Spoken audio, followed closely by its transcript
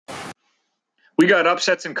We got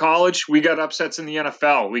upsets in college. We got upsets in the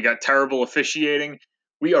NFL. We got terrible officiating.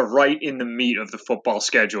 We are right in the meat of the football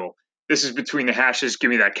schedule. This is Between the Hashes. Give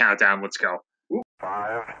me that countdown. Let's go.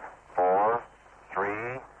 5, 4, 3,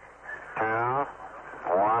 2,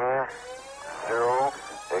 1, 0,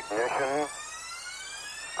 ignition,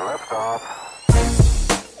 liftoff.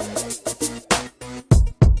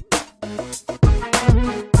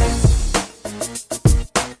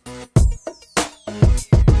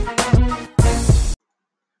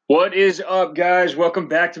 What is up, guys? Welcome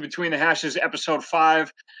back to Between the Hashes, episode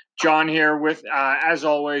 5. John here with, as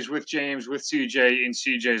always, with James, with CJ in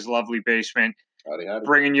CJ's lovely basement. Howdy.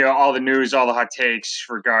 Bringing you all the news, all the hot takes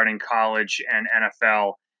regarding college and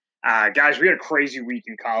NFL. Guys, we had a crazy week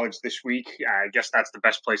in college this week. I guess that's the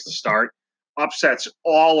best place to start. Upsets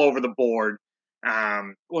all over the board.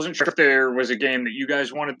 Wasn't sure if there was a game that you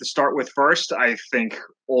guys wanted to start with first. I think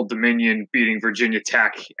Old Dominion beating Virginia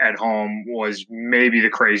Tech at home was maybe the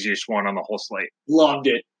craziest one on the whole slate. Loved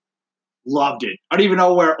it. I don't even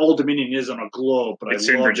know where Old Dominion is on a globe, but It's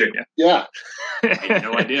I in loved Virginia. Yeah, it. I had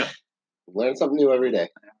no idea. learn something new every day.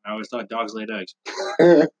 I always thought dogs laid eggs.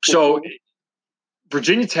 So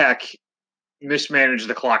Virginia Tech mismanaged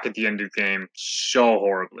the clock at the end of the game so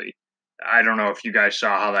horribly. I don't know if you guys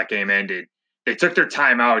saw how that game ended. They took their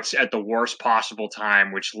timeouts at the worst possible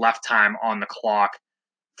time, which left time on the clock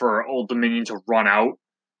for Old Dominion to run out.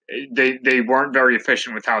 They weren't very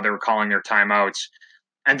efficient with how they were calling their timeouts.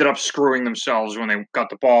 Ended up screwing themselves when they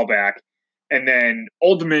got the ball back. And then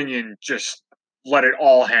Old Dominion just let it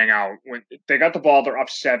all hang out. When they got the ball, they're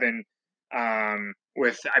up 7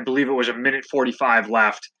 with, I believe it was a minute 45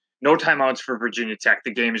 left. No timeouts for Virginia Tech.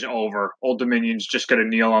 The game is over. Old Dominion's just going to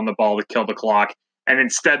kneel on the ball to kill the clock. And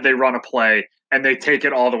instead they run a play, and they take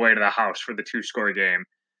it all the way to the house for the 2-score game.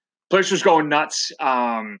 Place was going nuts.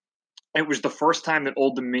 It was the first time that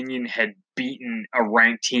Old Dominion had beaten a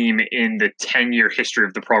ranked team in the 10-year history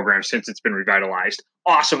of the program since it's been revitalized.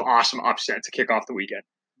 Awesome upset to kick off the weekend.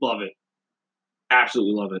 Love it.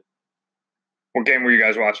 Absolutely love it. What game were you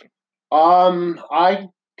guys watching? I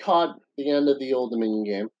caught the end of the Old Dominion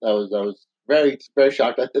game. I was very, very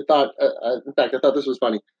shocked. I thought this was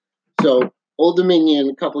funny. So Old Dominion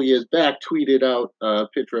a couple of years back tweeted out a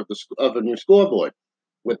picture of a new scoreboard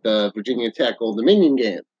with the Virginia Tech Old Dominion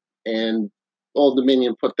game, and Old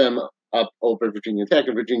Dominion put them up over Virginia Tech,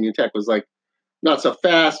 and Virginia Tech was like, "Not so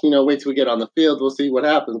fast, wait till we get on the field, we'll see what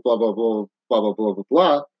happens." Blah blah blah blah blah blah blah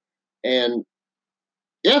blah, and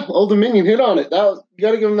yeah, Old Dominion hit on it. You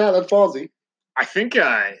got to give them that. That's ballsy. I think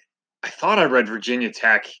I thought I read Virginia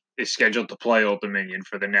Tech is scheduled to play Old Dominion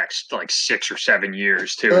for the next 6 or 7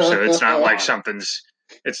 years too. So it's not like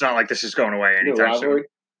it's not like this is going away anytime soon.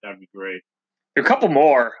 That'd be great. A couple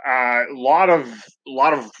more. A lot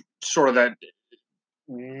of sort of that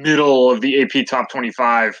middle of the AP top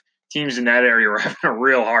 25 teams in that area were having a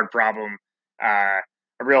real hard problem, a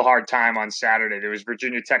real hard time on Saturday. There was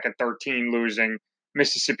Virginia Tech at 13 losing,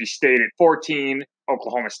 Mississippi State at 14,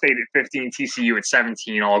 Oklahoma State at 15, TCU at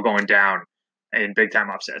 17, all going down in big-time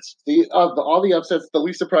upsets. All the upsets, the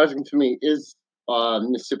least surprising to me is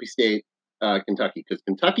Mississippi State, Kentucky, because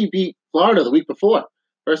Kentucky beat Florida the week before.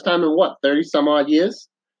 First time in 30-some-odd years?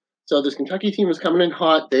 So this Kentucky team was coming in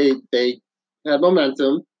hot. They had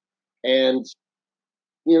momentum, and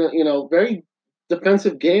very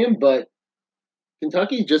defensive game, but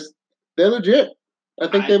Kentucky they're legit. I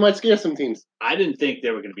think they might scare some teams. I didn't think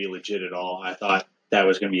they were going to be legit at all. I thought that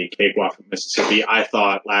was going to be a cakewalk for Mississippi. I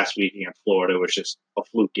thought last week against Florida was just a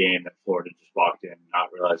fluke game that Florida just walked in, not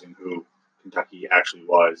realizing who Kentucky actually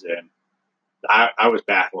was, and I was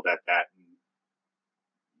baffled at that.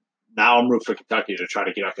 Now I'm rooting for Kentucky to try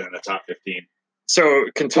to get up there in the top 15. So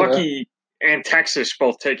Kentucky and Texas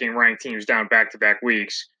both taking ranked teams down back-to-back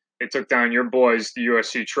weeks. They took down your boys, the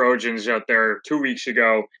USC Trojans, out there 2 weeks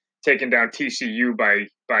ago, taking down TCU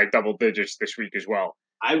by double digits this week as well.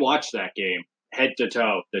 I watched that game head to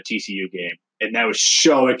toe, the TCU game, and that was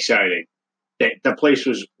so exciting. The place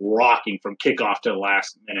was rocking from kickoff to the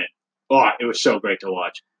last minute. Oh, it was so great to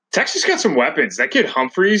watch. Texas got some weapons. That kid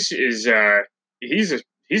Humphreys is he's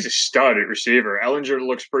a stud at receiver. Ellinger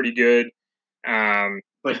looks pretty good.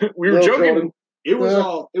 But we were joking. Jordan. It was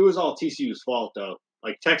all TCU's fault though.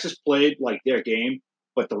 Texas played their game,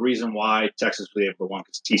 but the reason why Texas was able to win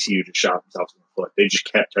because TCU just shot themselves in the foot. They just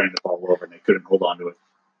kept turning the ball over and they couldn't hold on to it.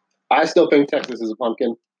 I still think Texas is a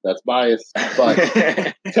pumpkin. That's biased, but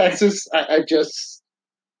Texas,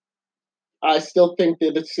 I still think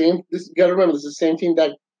they're the same. You got to remember, this is the same team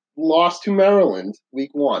that lost to Maryland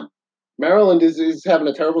week 1. Maryland is having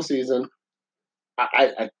a terrible season.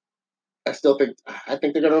 I still think they're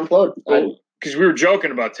going to implode. because we were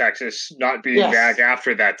joking about Texas not being back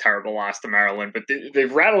after that terrible loss to Maryland, but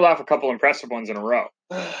they've rattled off a couple impressive ones in a row.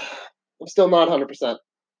 I'm still not 100%.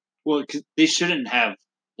 Well, cause they shouldn't have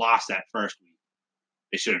lost that first week.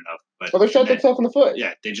 They shouldn't have. But Well, they shot themselves in the foot.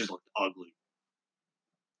 Yeah, they just looked ugly.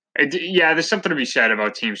 Yeah, there's something to be said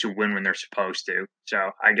about teams who win when they're supposed to.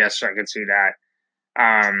 So I guess I can see that.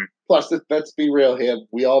 Plus, let's be real here.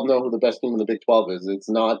 We all know who the best team in the Big 12 is. It's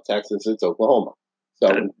not Texas. It's Oklahoma. So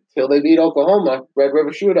until they beat Oklahoma, Red River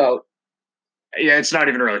Shootout. Yeah, it's not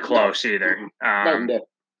even really close either. Night and day.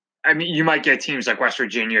 I mean, you might get teams like West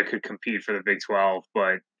Virginia could compete for the Big 12,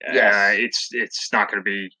 but it's not going to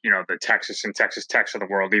be, the Texas and Texas Techs of the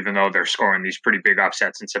world, even though they're scoring these pretty big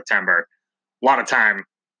upsets in September. A lot of time.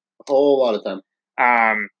 A whole lot of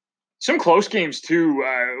time. Some close games, too.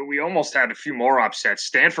 We almost had a few more upsets.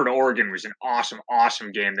 Stanford-Oregon was an awesome,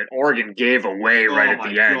 awesome game that Oregon gave away right at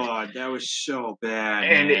the end. Oh, my God. That was so bad,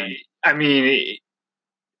 And,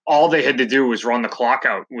 all they had to do was run the clock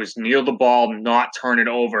out, was kneel the ball, not turn it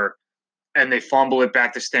over, and they fumble it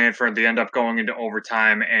back to Stanford. They end up going into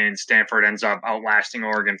overtime, and Stanford ends up outlasting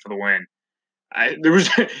Oregon for the win.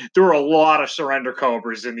 There were a lot of surrender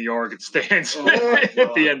cobras in the Oregon stands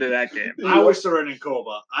at the end of that game. I was surrendering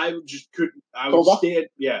cobra. I just couldn't. I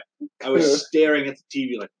was staring at the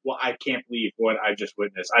TV like, well, I can't believe what I just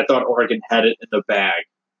witnessed. I thought Oregon had it in the bag.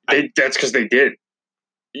 That's because they did.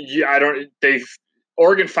 Yeah,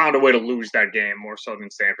 Oregon found a way to lose that game more so than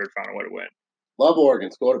Stanford found a way to win. Love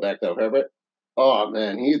Oregon's quarterback though, Herbert. Oh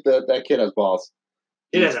man, that kid has balls.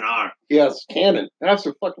 He has an arm. He has cannon. That's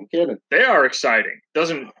a fucking cannon. They are exciting.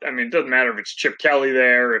 It doesn't matter if it's Chip Kelly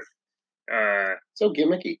there. If so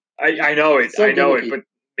gimmicky. I know it. So I know gimmicky. It.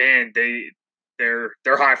 But man,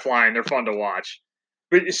 they're high flying. They're fun to watch.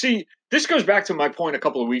 But see, this goes back to my point a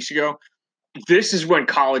couple of weeks ago. This is when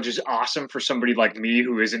college is awesome for somebody like me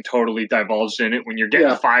who isn't totally divulged in it. When you're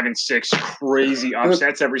getting 5 and 6 crazy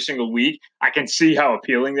upsets every single week, I can see how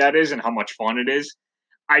appealing that is and how much fun it is.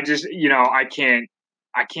 I just, I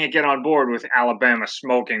can't get on board with Alabama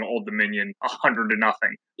smoking Old Dominion 100-0.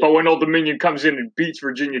 But when Old Dominion comes in and beats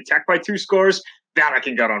Virginia Tech by 2 scores, that I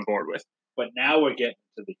can get on board with. But now we're getting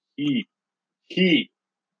to the heat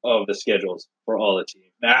of the schedules for all the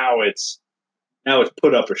teams. Now it's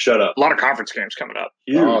put up or shut up. A lot of conference games coming up.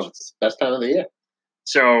 Huge. Oh, it's the best time of the year.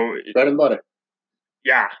 So bread and butter.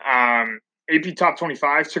 Yeah. AP Top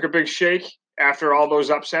 25 took a big shake after all those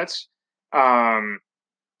upsets.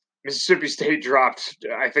 Mississippi State dropped,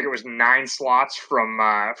 I think it was 9 slots from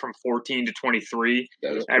 14 to 23.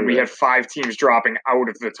 And we had 5 teams dropping out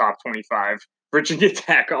of the top 25. Virginia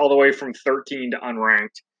Tech all the way from 13 to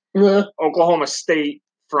unranked. Yeah. Oklahoma State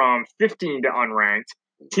from 15 to unranked.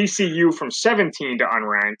 TCU from 17 to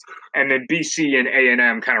unranked, and then BC and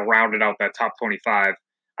A&M kind of rounded out that top 25,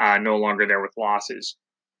 no longer there with losses.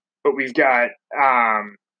 But we've got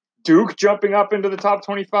Duke jumping up into the top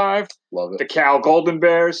 25, Love it. The Cal Golden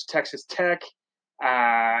Bears, Texas Tech,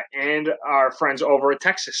 and our friends over at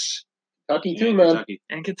Texas. Kentucky too, man.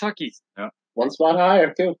 Kentucky. Yeah. 1 spot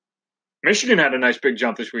higher, too. Michigan had a nice big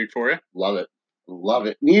jump this week for you. Love it. Love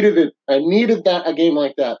it. Needed it. I needed a game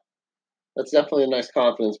like that. That's definitely a nice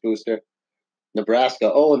confidence booster. Nebraska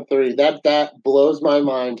 0-3. That blows my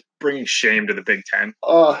mind. Bringing shame to the Big Ten.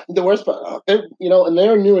 The worst part, and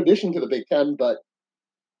they're a new addition to the Big Ten, but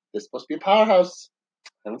they're supposed to be a powerhouse.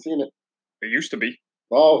 I haven't seen it. It used to be.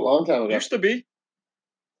 Oh, a long time ago. Used to be.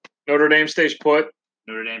 Notre Dame stays put.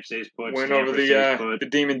 Win over the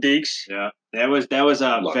Demon Deeks. Yeah, that was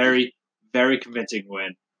a very, very convincing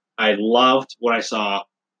win. I loved what I saw.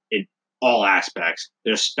 All aspects.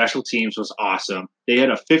 Their special teams was awesome. They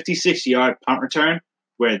had a 56-yard punt return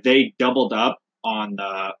where they doubled up on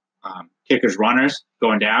the kickers' runners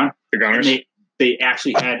going down. The Gunners. And they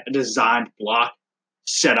actually had a designed block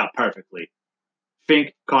set up perfectly.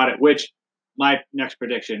 Fink caught it, which my next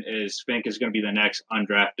prediction is Fink is going to be the next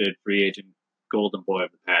undrafted free agent golden boy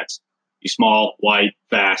of the Pats. He's small, white,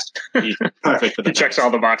 fast. He's perfect for the He checks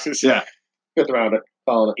all the boxes. Yeah. Get around it.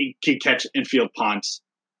 Following it. He can catch infield punts.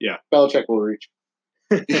 Yeah. Belichick will reach.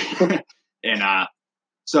 And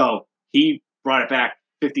so he brought it back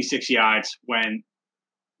 56 yards when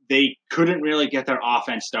they couldn't really get their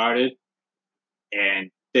offense started. And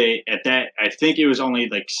I think it was only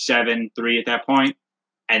like 7-3 at that point.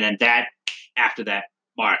 And then after that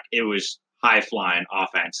mark, it was high flying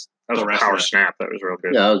offense. That was a power snap. That was real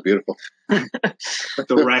good. Yeah, that was beautiful.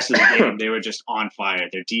 The rest of the game, they were just on fire.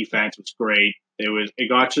 Their defense was great. It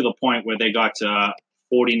got to the point where they got to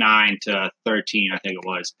 49-13, I think it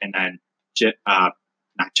was. And then not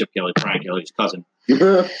Chip Kelly, Brian Kelly's cousin,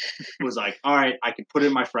 was like, all right, I can put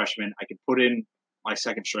in my freshman. I can put in my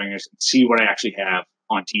second stringers and see what I actually have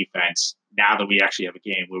on defense now that we actually have a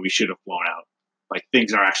game where we should have blown out. Like,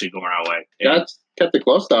 things are actually going our way. That's kept it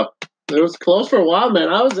close, though. It was close for a while, man.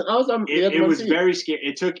 I was on the other It one was seat. very scary.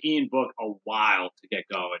 It took Ian Book a while to get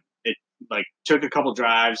going. It took a couple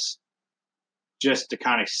drives just to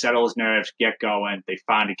kind of settle his nerves, get going. They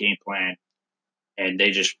found a game plan, and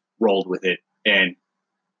they just rolled with it. And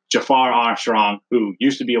Jafar Armstrong, who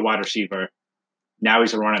used to be a wide receiver, now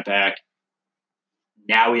he's a running back.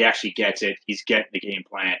 Now he actually gets it. He's getting the game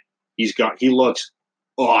plan. He looks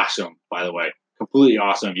awesome, by the way. Completely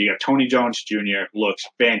awesome. You got Tony Jones Jr. looks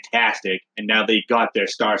fantastic, and now they got their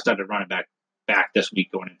star-studded running back this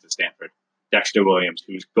week going into Stanford. Dexter Williams,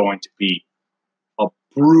 who's going to be a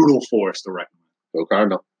brutal force to reckon with. Go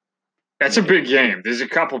Cardinal. That's a big game. There's a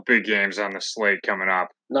couple big games on the slate coming up.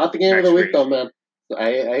 Not the game of the Next week, though, man.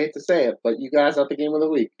 I hate to say it, but you guys not the game of the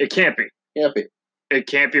week. It can't be. Can't be. It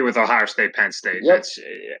can't be with Ohio State, Penn State. Yep.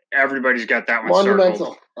 Everybody's got that one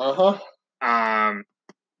Monumental. circled.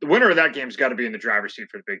 The winner of that game's got to be in the driver's seat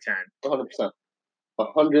for the Big Ten. 100%.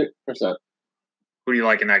 100%. Who do you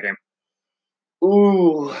like in that game?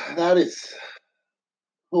 Ooh, that is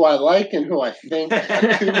who I like and who I think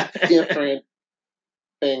are two different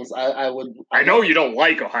things. I know you don't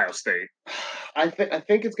like Ohio State. I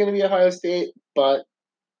think it's going to be Ohio State, but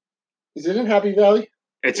is it in Happy Valley?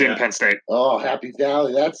 It's in Penn State. Oh, Happy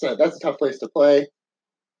Valley. That's a tough place to play.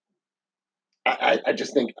 I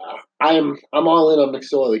just think I'm all in on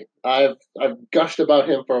McSorley. I've gushed about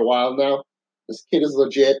him for a while now. This kid is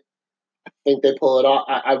legit. I think they pull it off.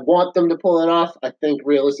 I want them to pull it off. I think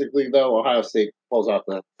realistically, though, Ohio State pulls off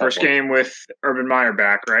the first game with Urban Meyer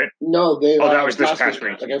back, right? No, they. that was this past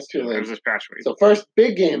week against Tulane. It was this past week. So first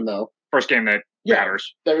big game, though. First game that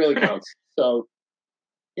matters. That really counts. So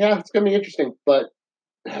yeah, it's gonna be interesting. But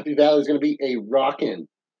Happy Valley is gonna be a rockin'.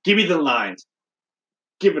 Give me the lines.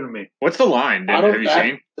 Give it to me. What's the line? Have you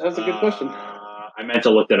seen? That's a good question. I meant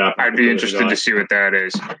to look that up. I'd be interested to see what that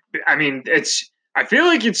is. I mean, I feel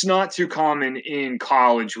like it's not too common in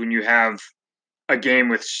college when you have a game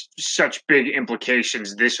with such big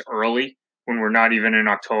implications this early when we're not even in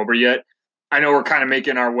October yet. I know we're kind of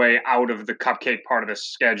making our way out of the cupcake part of the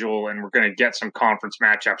schedule and we're going to get some conference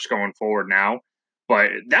matchups going forward now, but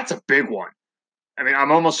that's a big one. I mean,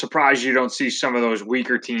 I'm almost surprised you don't see some of those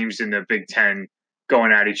weaker teams in the Big Ten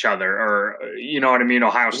going at each other, or you know what I mean,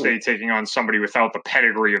 Ohio State taking on somebody without the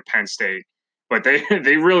pedigree of Penn State. But they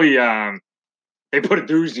really they put a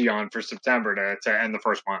doozy on for September to end the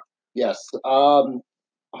first month. Yes,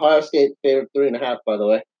 Ohio State favored 3.5. By the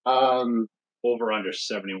way, over under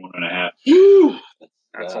 71.5.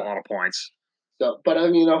 That's a lot of points. So, but I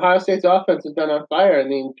mean, Ohio State's offense has been on fire. I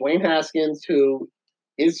mean, Dwayne Haskins, who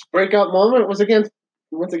his breakout moment was against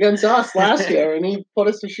us last year, and he put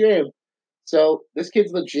us to shame. So this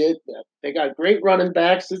kid's legit. They got great running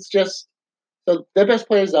backs. It's just so their best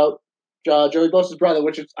player's out. Joey Bosa's brother,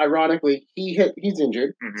 which is ironically he's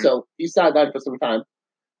injured, so he's sidelined for some time.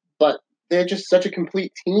 But they're just such a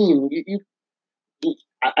complete team.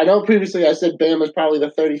 I know previously I said Bama's probably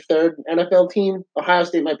the 33rd NFL team. Ohio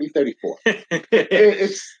State might be 34.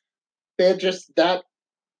 They're just that.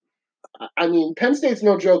 I mean, Penn State's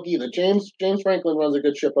no joke either. James Franklin runs a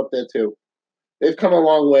good ship up there too. They've come a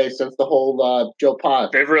long way since the whole Joe Pod.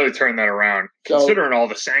 They've really turned that around. So, considering all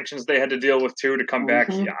the sanctions they had to deal with, too, to come back.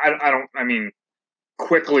 I mean,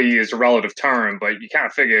 quickly is a relative term, but you kind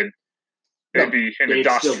of figured they'd be in the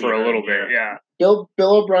dust for a little bit. Yeah. Bill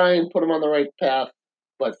O'Brien put him on the right path,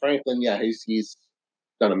 but Franklin, he's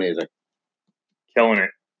done amazing. Killing it.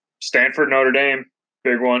 Stanford, Notre Dame,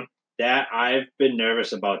 big one. That I've been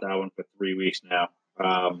nervous about that one for 3 weeks now.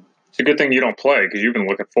 It's a good thing you don't play because you've been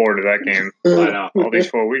looking forward to that game all these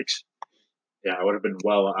 4 weeks. Yeah, I would have been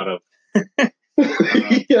well out of.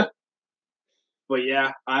 Yeah. But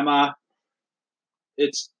yeah, I'm.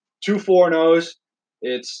 It's 2 4-0s.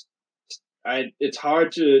 It's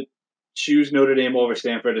hard to choose Notre Dame over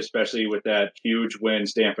Stanford, especially with that huge win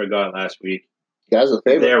Stanford got last week. You guys are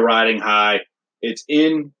favorite. They're riding high. It's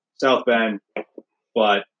in South Bend,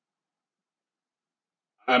 but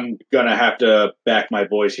I'm going to have to back my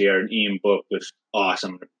boys here. And Ian Book was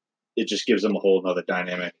awesome. It just gives them a whole other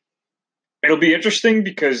dynamic. It'll be interesting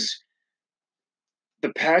because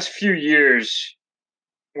the past few years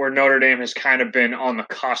where Notre Dame has kind of been on the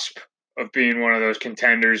cusp of being one of those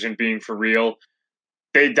contenders and being for real,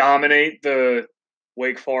 they dominate the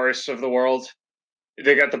Wake Forests of the world.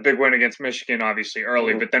 They got the big win against Michigan, obviously,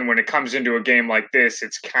 early. But then when it comes into a game like this,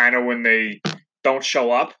 it's kind of when they don't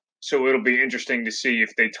show up. So it'll be interesting to see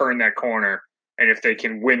if they turn that corner and if they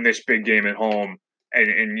can win this big game at home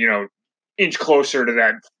and inch closer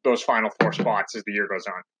to those final 4 spots as the year goes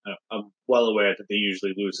on. I'm well aware that they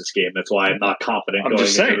usually lose this game. That's why I'm not confident I'm going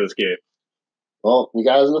just into saying. this game. Well, you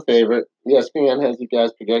guys are the favorite. ESPN has you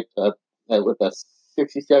guys predict with a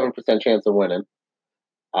 67% chance of winning.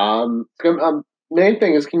 Main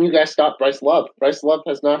thing is, can you guys stop Bryce Love? Bryce Love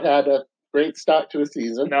has not had a great start to a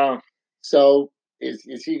season. No. So is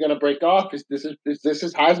he going to break off? Is this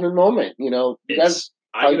his Heisman moment? You know,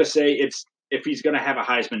 I'm going to say if he's going to have a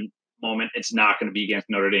Heisman moment, it's not going to be against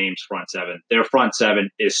Notre Dame's front seven. Their front seven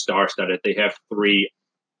is star-studded. They have 3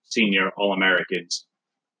 senior All-Americans.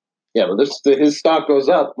 Yeah, but his stock goes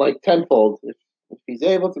up like tenfold if he's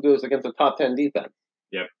able to do this against a top 10 defense.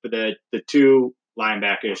 Yeah, but the 2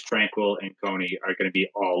 linebackers, Tranquil and Coney, are going to be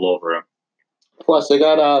all over him. Plus, they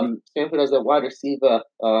got Stanford as a wide receiver,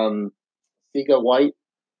 Sega White,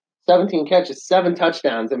 17 catches, 7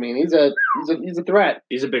 touchdowns. I mean, he's a threat.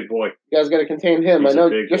 He's a big boy. You guys got to contain him. I know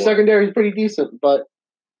your secondary is pretty decent, but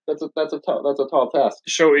that's a tall task.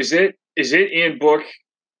 So is it Ian Book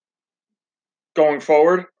going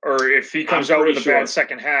forward, or if he comes out with a bad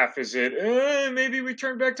second half, is it maybe we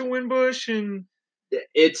turn back to Winbush? And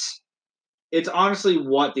it's honestly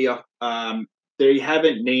what they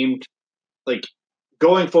haven't named, like,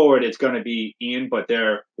 going forward. It's going to be Ian, but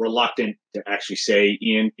they're reluctant to actually say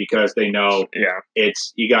Ian because they know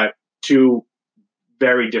you got 2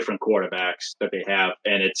 very different quarterbacks that they have,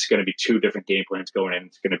 and it's going to be 2 different game plans going in.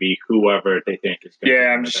 It's going to be whoever they think is going to be. Yeah,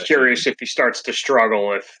 I'm just curious if he starts to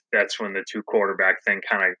struggle, if that's when the 2 quarterback thing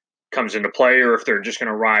kind of comes into play, or if they're just going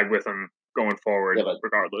to ride with him going forward,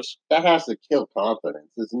 regardless. That has to kill confidence.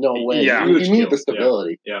 There's no way. Yeah, you need the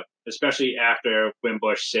stability. Yeah, especially after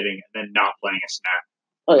Winbush sitting and then not playing a snap.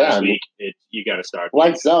 Oh yeah, last week, you got to start.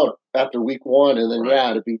 Lights out after week 1, and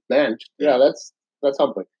then to be benched. Yeah, that's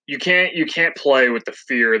something. You can't play with the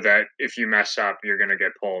fear that if you mess up, you're going to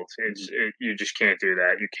get pulled. You just can't do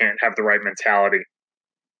that. You can't have the right mentality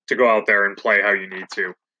to go out there and play how you need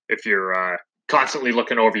to if you're constantly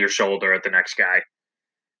looking over your shoulder at the next guy.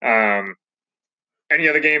 Any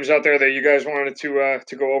other games out there that you guys wanted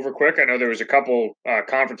to go over quick? I know there was a couple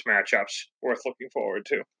conference matchups worth looking forward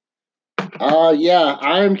to. Yeah,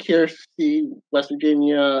 I'm curious to see West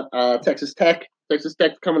Virginia, Texas Tech. Texas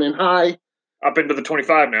Tech's coming in high. Up into the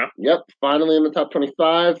 25 now. Yep, finally in the top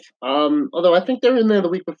 25. Although I think they were in there the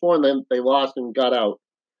week before and then they lost and got out.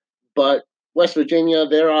 But West Virginia,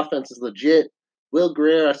 their offense is legit. Will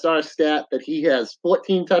Greer, I saw a stat that he has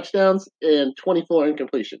 14 touchdowns and 24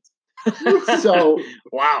 incompletions. So,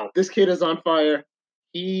 wow, this kid is on fire.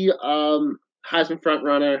 He Heisman front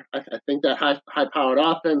runner. I think that high powered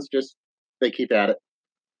offense, just they keep at it.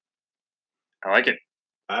 I like it.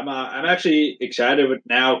 I'm actually excited with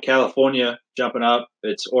now California jumping up.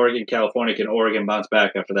 It's Oregon, California. Can Oregon bounce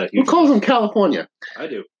back after that? Who calls them California? I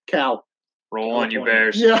do. Cal. Roll on, you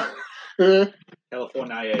Bears. Yeah.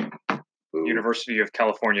 California. University of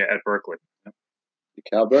California at Berkeley.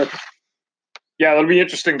 Cal Berks. Yeah, it'll be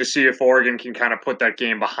interesting to see if Oregon can kind of put that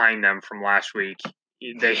game behind them from last week.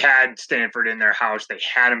 They had Stanford in their house. They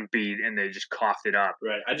had them beat, and they just coughed it up.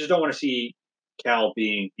 Right. I just don't want to see Cal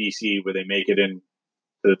being BC where they make it in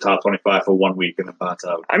to the top 25 for 1 week and then bounce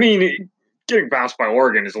out. I mean, getting bounced by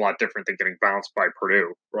Oregon is a lot different than getting bounced by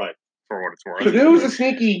Purdue. Right. For what it's worth. Purdue is a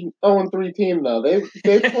sneaky 0-3 team, though. They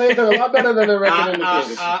played a lot better than their record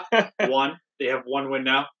indicated. They have 1 win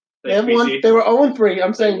now. They have 1. They were 0-3.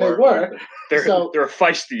 I'm saying they were. They're a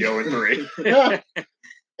feisty 0-3. Yeah.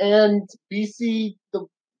 And BC,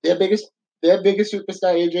 their biggest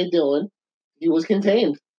superstar, AJ Dillon, he was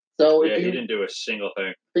contained. So he didn't do a single thing.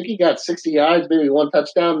 I think he got 60 yards, maybe 1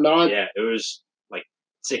 touchdown. Yeah, it was like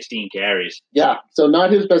 16 carries. Yeah, so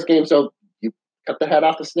not his best game. So you cut the head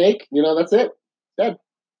off the snake. That's it. Dead.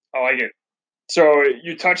 I like it. So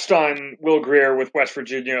you touched on Will Greer with West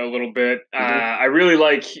Virginia a little bit. I really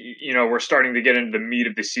like, we're starting to get into the meat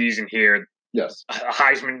of the season here. Yes. A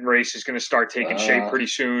Heisman race is going to start taking shape pretty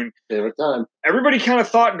soon. Favorite time. Everybody kind of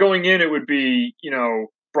thought going in it would be,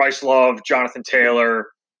 Bryce Love, Jonathan Taylor,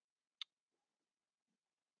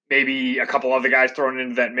 maybe a couple other guys thrown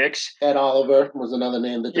into that mix. Ed Oliver was another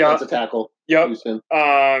name that defensive tackle. Yep. Houston.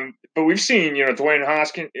 But we've seen, Dwayne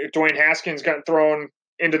Haskins got thrown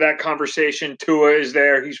into that conversation. Tua is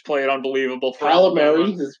there. He's played unbelievable. Kyler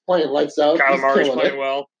Murray is playing lights out. Kyler Murray's playing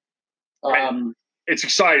well. Um, it's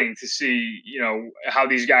exciting to see, how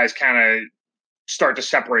these guys kind of start to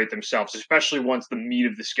separate themselves, especially once the meat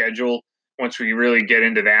of the schedule, once we really get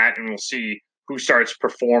into that, and we'll see who starts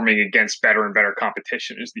performing against better and better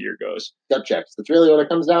competition as the year goes. Gut checks. That's really what it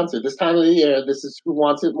comes down to. This time of the year, this is who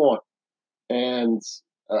wants it more. And,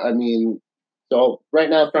 so right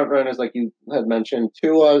now, front runners, like you had mentioned,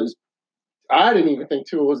 Tua is I didn't even think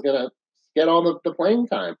Tua was going to get all the playing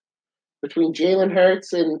time. Between Jalen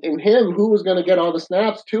Hurts and him, who was going to get all the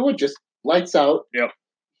snaps? Tua just lights out. Yep.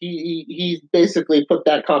 He basically put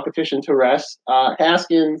that competition to rest.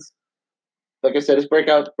 Haskins, like I said, his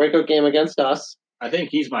breakout game against us. I think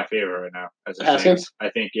he's my favorite right now. As a Haskins? Saints.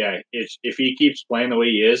 I think, yeah. If he keeps playing the way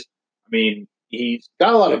he is, I mean, he's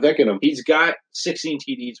Got a lot of Vic in him. He's got 16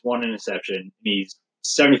 TDs, 1 interception, and he's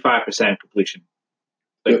 75% completion.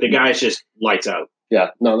 Like, the guy's just lights out. Yeah,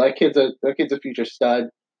 no, that kid's a future stud.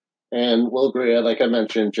 And Will Greer, like I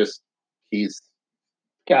mentioned, he's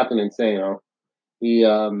Captain Insano.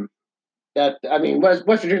 West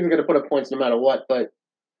Virginia's going to put up points no matter what, but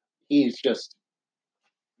he's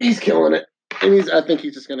killing it. And I think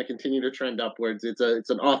he's just going to continue to trend upwards. It's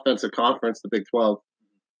an offensive conference, the Big 12.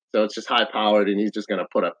 So it's just high powered, and he's just going to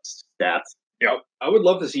put up stats. Yeah, I would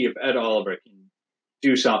love to see if Ed Oliver can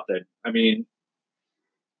do something. I mean,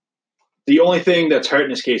 the only thing that's hurting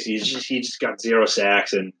his case, he just got 0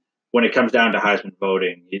 sacks, and when it comes down to Heisman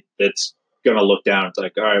voting, it's going to look down. It's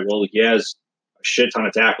like, all right, well, he has a shit ton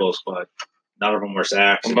of tackles, but none of them were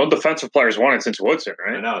sacks. Well, no defensive players won it since Woodson,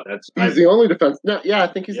 right? I know. He's the only defense. No, yeah, I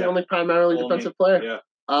think he's the only primarily defensive player. Yeah.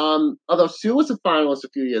 Although Sue was a finalist a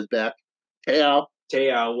few years back. Te'o,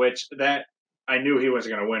 which that I knew he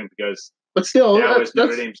wasn't going to win because but still, that was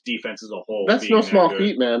Notre Dame's defense as a whole. That's no small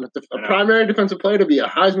feat, man. A primary defensive player to be a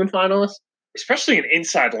Heisman finalist. Especially an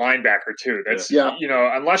inside linebacker, too. That's,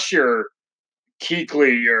 unless you're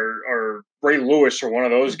Kuechly or Ray Lewis or one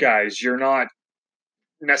of those guys, you're not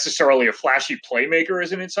necessarily a flashy playmaker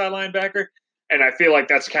as an inside linebacker. And I feel like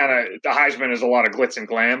that's kind of – the Heisman is a lot of glitz and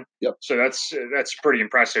glam. Yep. So that's pretty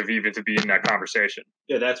impressive even to be in that conversation.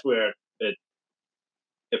 Yeah, that's where if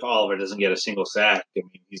Oliver doesn't get a single sack, I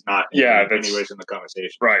mean, he's not anyways in the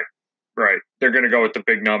conversation. Right. They're going to go with the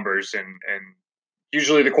big numbers and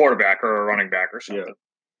usually the quarterback or a running back or something. Yeah.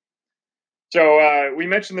 So we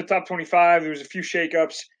mentioned the top 25. There was a few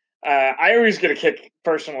shakeups. I always get a kick,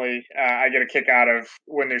 personally, I get a kick out of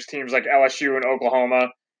when there's teams like LSU and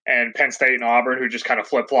Oklahoma and Penn State and Auburn who just kind of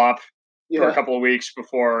flip-flop for a couple of weeks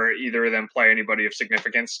before either of them play anybody of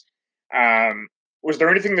significance. Was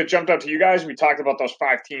there anything that jumped out to you guys? We talked about those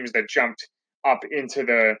 5 teams that jumped up into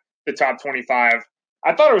the top 25.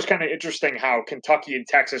 I thought it was kind of interesting how Kentucky and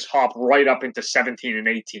Texas hop right up into 17 and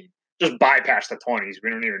 18. Just bypass the 20s.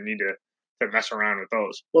 We don't even need to mess around with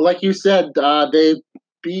those. Well, like you said, they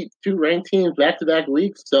beat 2 ranked teams back-to-back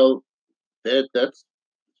weeks, so that's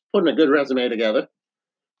putting a good resume together.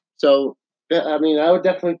 So, I mean, I would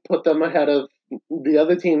definitely put them ahead of the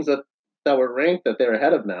other teams that were ranked that they're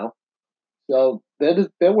ahead of now. So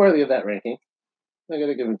they're worthy of that ranking. I got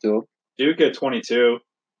to give them to them. Duke at 22.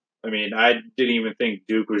 I mean, I didn't even think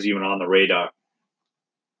Duke was even on the radar.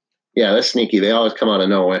 Yeah, they're sneaky. They always come out of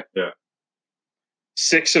nowhere. Yeah.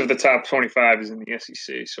 6 of the top 25 is in the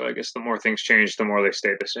SEC, so I guess the more things change, the more they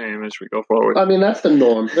stay the same as we go forward. I mean, that's the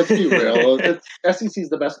norm. Let's be real. SEC is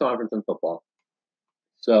the best conference in football.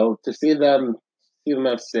 So to see them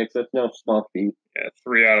have 6, that's no small feat. Yeah,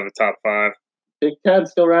 3 out of the top 5. Big Ten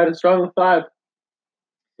still riding strong with 5.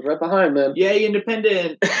 Right behind, man. Yay,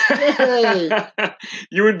 independent. Yay.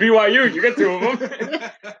 You and BYU, you got 2 of them.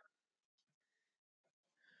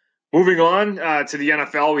 Moving on to the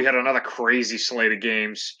NFL, we had another crazy slate of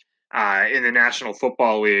games in the National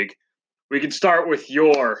Football League. We can start with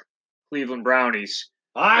your Cleveland Brownies.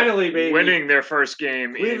 Finally, baby. Winning their first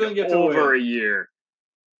game in over a year.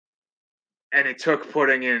 And it took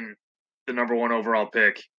putting in the number 1 overall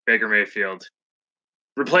pick, Baker Mayfield,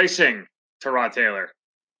 replacing Tyrod Taylor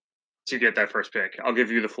to get that first pick. I'll give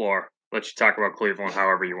you the floor. Let you talk about Cleveland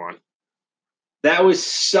however you want. That was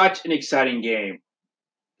such an exciting game.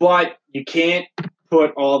 But you can't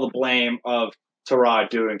put all the blame of Tyrod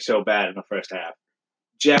doing so bad in the first half.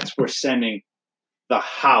 Jets were sending the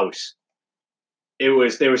house. They were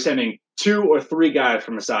sending 2 or 3 guys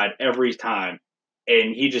from the side every time,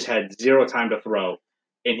 and he just had 0 time to throw,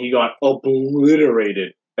 and he got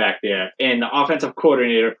obliterated back there. And the offensive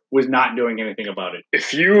coordinator was not doing anything about it.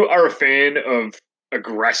 If you are a fan of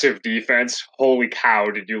aggressive defense, holy cow,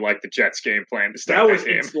 did you like the Jets game plan to start that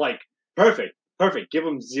game? It's like perfect. Give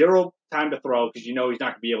him 0 time to throw because you know he's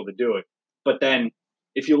not going to be able to do it. But then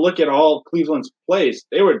if you look at all Cleveland's plays,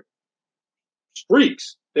 they were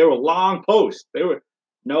streaks. They were long posts. They were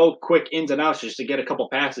no quick ins and outs just to get a couple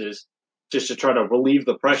passes just to try to relieve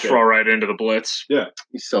the pressure. Throw right into the blitz. Yeah.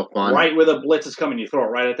 He's so fun. Right where the blitz is coming, you throw it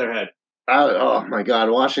right at their head. Oh, my God.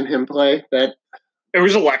 Watching him play, it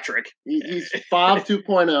was electric. He's 5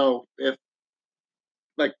 2.0. If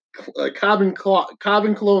carbon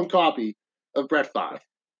clone copy of Brett Favre.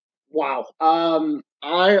 Wow. I'm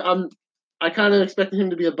I kind of expected him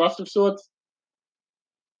to be a bust of sorts.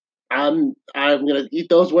 I'm gonna eat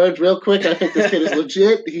those words real quick. I think this kid is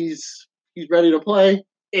legit. He's ready to play.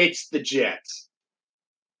 It's the Jets.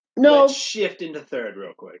 No, Let's shift into third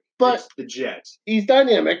real quick. But- It's the Jets. he's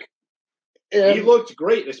dynamic. And He looked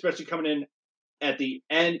great, especially coming in at the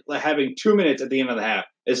end, like having 2 minutes at the end of the half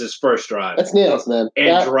is his first drive. that's nails, man.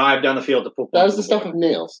 And drive down the field to put That points is the on stuff board. of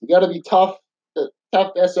nails. You got to be tough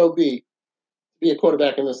SOB to be a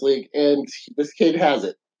quarterback in this league, and this kid has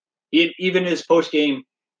it. Even his post game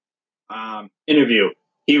interview,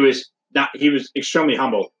 he was extremely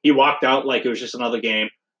humble. He walked out like it was just another game,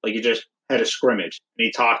 like he just had a scrimmage, and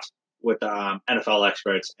he talked with NFL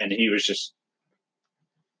experts, and he was just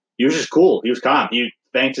cool. He was calm. He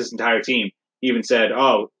thanked his entire team. He even said,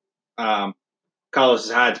 "Oh, Carlos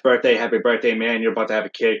has had his birthday. Happy birthday, man! You're about to have a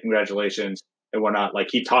kid. Congratulations and whatnot." Like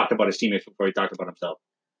he talked about his teammates before he talked about himself.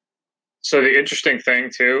 So the interesting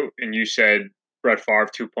thing too, and you said Brett Favre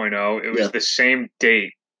 2.0. It was the same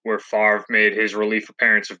date where Favre made his relief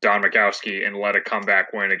appearance of Don Mikowski and led a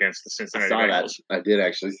comeback win against the Cincinnati Bengals. I did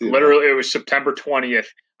actually see Literally, it was September 20th.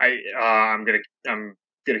 I'm gonna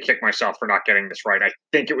kick myself for not getting this right. I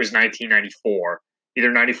think it was 1994,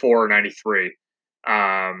 either 94 or 93.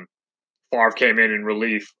 Favre came in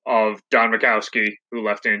relief of Don Mikowski, who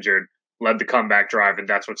left injured, led the comeback drive, and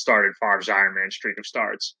that's what started Favre's Iron Man streak of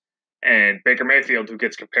starts. And Baker Mayfield, who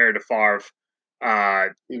gets compared to Favre,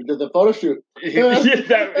 He did the photo shoot.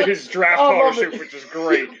 his draft photo shoot, which is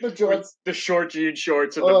great. The shorts, the short jean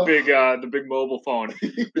shorts, and the big mobile phone.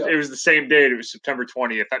 It was the same date. It was September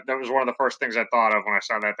 20th. That was one of the first things I thought of when I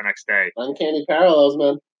saw that the next day. Uncanny parallels,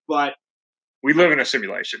 man. But we live in a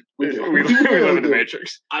simulation. We live in the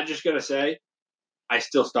Matrix. I'm just gonna say, I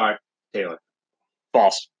still start Taylor.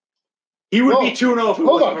 False. He would be 2-0 if it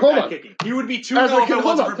wasn't for bad kicking. He would be 2-0 if it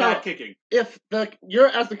wasn't for bad kicking. If you're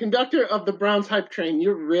as the conductor of the Browns hype train,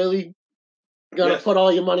 you're really gonna put all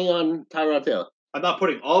your money on Tyrod Taylor. I'm not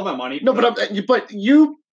putting all my money. No, but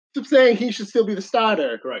you saying he should still be the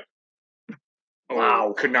starter. Correct.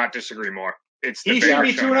 Wow, could not disagree more. He should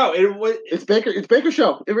be 2-0. It's Baker's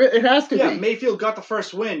show. It has to be. Yeah, Mayfield got the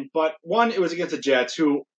first win, but one, it was against the Jets,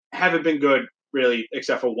 who haven't been good really,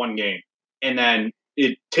 except for one game, and then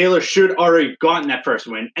Taylor should already gotten that first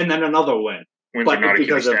win, and then another win. Wins are not a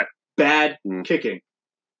QB stat. Bad kicking.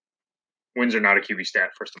 Wins are not a QB stat,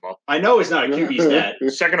 first of all. I know it's not a QB stat.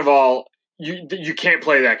 Second of all, you can't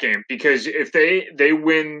play that game because if they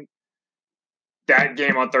win that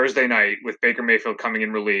game on Thursday night with Baker Mayfield coming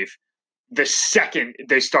in relief, the second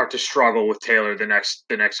they start to struggle with Taylor the next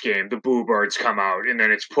game, the boo birds come out, and then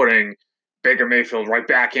it's putting Baker Mayfield right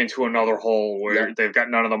back into another hole where they've got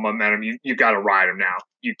none of the momentum. You got to ride him now.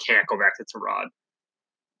 You can't go back to Tyrod.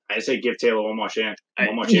 I say give Taylor one more chance.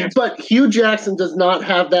 But Hugh Jackson does not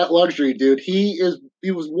have that luxury, dude. He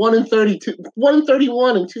was 1-32,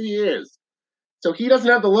 1-31 in 2 years. So he doesn't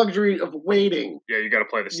have the luxury of waiting. Yeah, you got to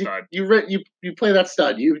play the stud. You play that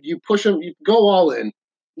stud. You push him. You go all in.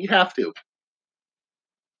 You have to.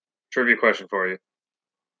 Trivia question for you: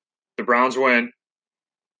 the Browns' win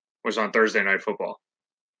was on Thursday Night Football.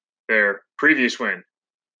 Their previous win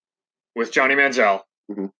with Johnny Manziel,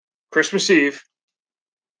 Christmas Eve,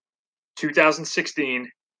 2016,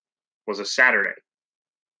 was a Saturday.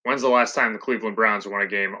 When's the last time the Cleveland Browns won a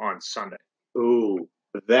game on Sunday? Ooh,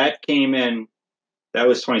 that came in. That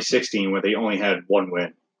was 2016, where they only had one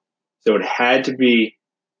win. So it had to be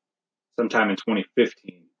sometime in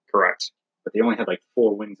 2015. Correct. But they only had like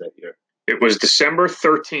 4 wins that year. It was December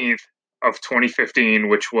 13th of 2015,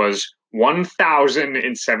 which was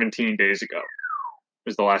 1,017 days ago. It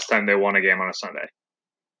was the last time they won a game on a Sunday.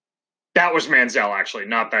 That was Manziel, actually,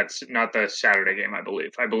 not the Saturday game, I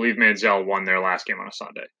believe. I believe Manziel won their last game on a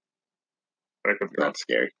Sunday. But I could be wrong. That's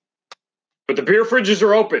scary. But the beer fridges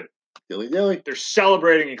are open. Dilly. They're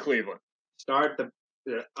celebrating in Cleveland.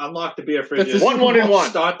 Unlock the beer fridges. 1-1-1.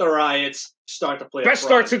 Start the riots. Start the playoffs. Best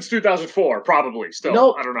start since 2004, probably. Still,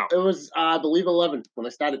 nope. I don't know. It was, I believe, 11 when I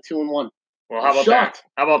started 2-1. Well, how about that?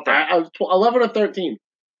 How about that? I was 11 or 13.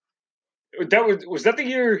 Was that the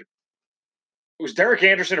year? Was Derek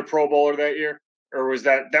Anderson a Pro Bowler that year, or was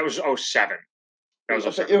that was 07? That was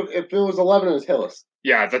 07. If it was 11, it was Hillis.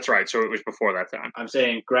 Yeah, that's right. So it was before that time. I'm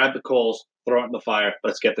saying grab the coals, throw it in the fire.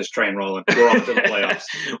 Let's get this train rolling. We're on to the playoffs.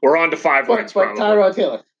 We're on to 5 wins. But Tyrod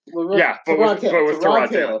Taylor. Yeah, but with Tyrod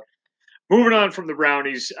Taylor. Moving on from the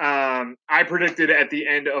Brownies, I predicted at the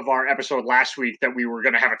end of our episode last week that we were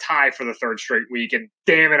going to have a tie for the third straight week, and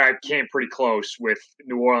damn it, I came pretty close with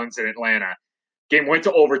New Orleans and Atlanta. Game went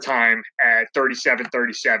to overtime at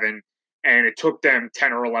 37-37, and it took them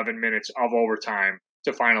 10 or 11 minutes of overtime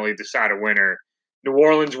to finally decide a winner. New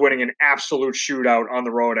Orleans winning an absolute shootout on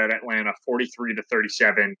the road at Atlanta,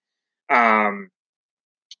 43-37.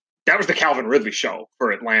 That was the Calvin Ridley show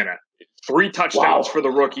for Atlanta. 3 touchdowns for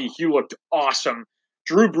the rookie. He looked awesome.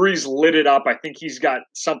 Drew Brees lit it up. I think he's got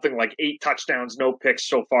something like 8 touchdowns, no picks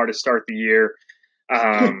so far to start the year.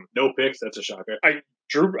 No picks. That's a shocker. That's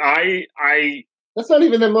not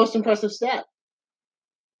even the most impressive stat.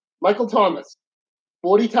 Michael Thomas,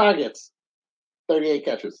 40 targets, 38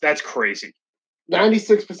 catches. That's crazy.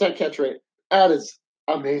 96% catch rate. That is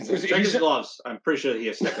amazing. Check his gloves. I'm pretty sure he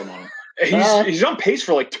has stick 'em on him. He's on pace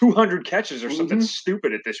for like 200 catches or something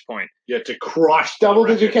stupid at this point. Yeah, to crush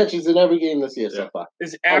double-digit catches in every game this year so far.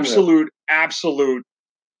 It's absolute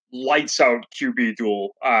lights out QB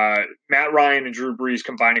duel. Matt Ryan and Drew Brees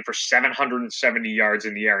combining for 770 yards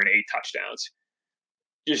in the air and 8 touchdowns.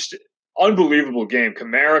 Just unbelievable game.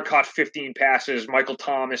 Kamara caught 15 passes. Michael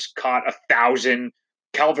Thomas caught 1,000.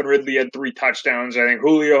 Calvin Ridley had 3 touchdowns. I think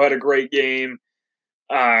Julio had a great game.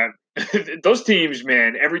 Those teams,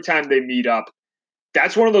 man, every time they meet up,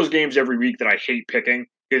 that's one of those games every week that I hate picking.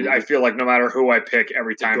 I feel like no matter who I pick,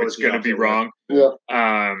 every time it's going to be wrong. Yeah.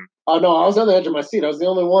 Oh, no, I was on the edge of my seat. I was the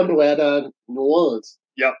only one who had New Orleans.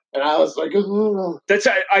 Yep. And I was like, ooh.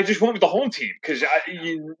 I just went with the home team because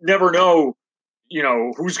you never know,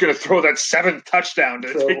 who's going to throw that 7th touchdown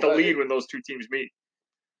to take the lead when those 2 teams meet.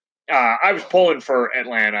 I was pulling for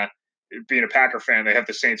Atlanta. Being a Packer fan, they have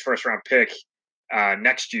the Saints' first-round pick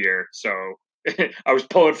next year. So I was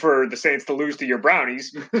pulling for the Saints to lose to your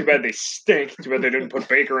Brownies. Too bad they stink. Too bad they didn't put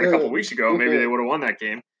Baker in a couple weeks ago. Maybe they would have won that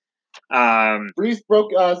game. Brees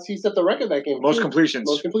broke. He set the record that game. Most completions.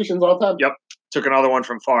 Most completions all time. Yep. Took another one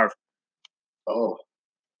from Favre. Oh.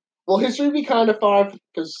 Well, history would be kind of Favre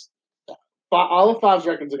because all of Favre's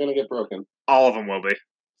records are going to get broken. All of them will be.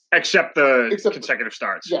 Except consecutive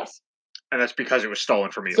starts. Yes. And that's because it was stolen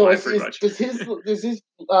from Eli, so pretty much. Does his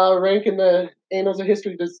rank in the annals of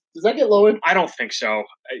history, does that get lowered? I don't think so.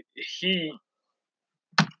 He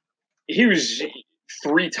was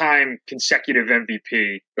 3-time consecutive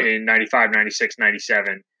MVP in 95, 96,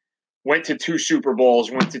 97. Went to 2 Super Bowls,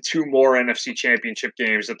 went to 2 more NFC Championship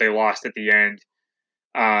games that they lost at the end.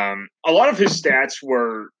 A lot of his stats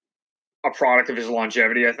were a product of his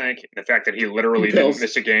longevity, I think. The fact that he literally didn't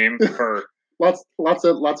miss a game for... Lots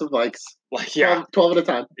of likes. 12 at a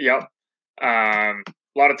time. Yep. A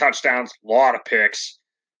lot of touchdowns, a lot of picks,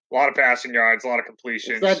 a lot of passing yards, a lot of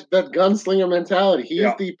completions. It's that gunslinger mentality. He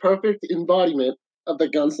is the perfect embodiment of the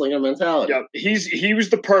gunslinger mentality. Yep. He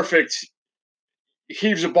was the perfect.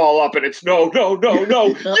 Heaves a ball up and it's no,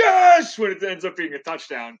 yes! When it ends up being a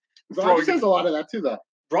touchdown. Rodgers has a lot of that too, though.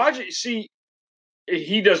 Rodgers, see,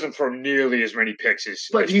 he doesn't throw nearly as many picks as.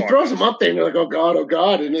 But he throws them up there and you're like, oh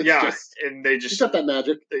God, and it's just. And they just. He's got that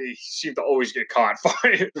magic. They seem to always get caught.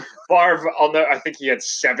 Favre, I think he had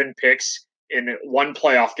 7 picks in 1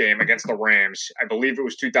 playoff game against the Rams. I believe it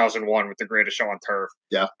was 2001 with the Greatest Show on Turf.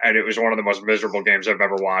 Yeah. And it was one of the most miserable games I've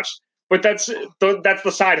ever watched. But that's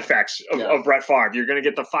the side effects of Brett Favre. You're going to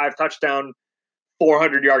get the 5 touchdown,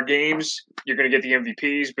 400-yard games. You're going to get the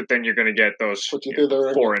MVPs, but then you're going to get those 4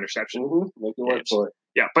 interceptions. Mm-hmm. Make you work for it.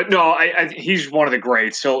 Yeah, but no, he's one of the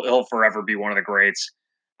greats. He'll forever be one of the greats.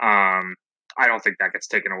 I don't think that gets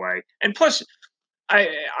taken away. And plus,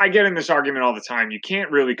 I get in this argument all the time. You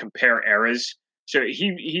can't really compare eras. So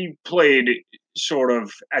he played sort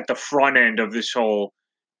of at the front end of this whole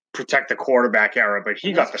protect the quarterback era, but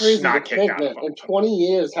he got the snot kicked out of him. In 20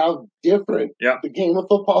 years, how different the game of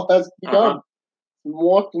football has become.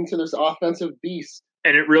 Morphed into this offensive beast.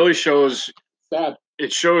 And it really shows. Sad.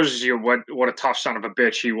 It shows you what a tough son of a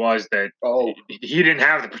bitch he was. That he didn't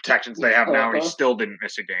have the protections they have now, and he still didn't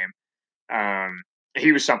miss a game.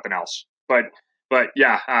 He was something else. But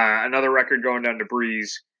yeah, another record going down to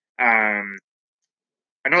Breeze. Another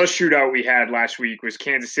shootout we had last week was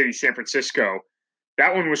Kansas City, San Francisco.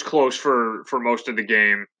 That one was close for most of the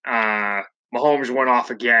game. Mahomes went off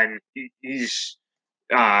again. He's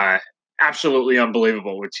absolutely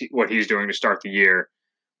unbelievable with what he's doing to start the year.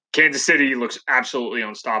 Kansas City looks absolutely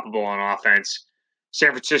unstoppable on offense.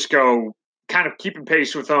 San Francisco kind of keeping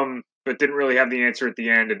pace with them, but didn't really have the answer at the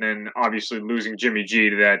end. And then obviously losing Jimmy G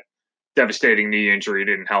to that devastating knee injury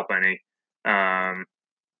didn't help any.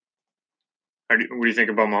 What do you think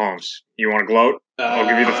about Mahomes? You want to gloat? I'll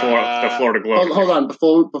give you the floor to gloat. Hold on.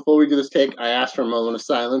 Before we do this take, I asked for a moment of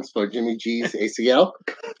silence for Jimmy G's ACL.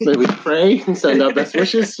 So we pray and send our best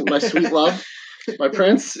wishes. My sweet love. My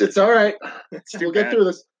prince. It's all right. We'll get through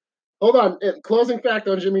this. Hold on. Closing fact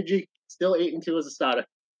on Jimmy G. Still 8-2 as a starter.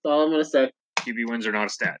 That's all I'm going to say. QB wins are not a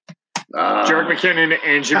stat. Jerick McKinnon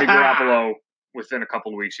and Jimmy Garoppolo within a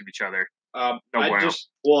couple of weeks of each other.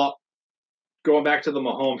 going back to the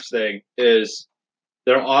Mahomes thing, is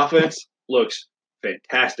their offense looks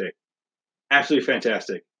fantastic. Absolutely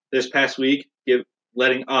fantastic. This past week,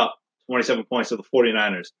 letting up 27 points to the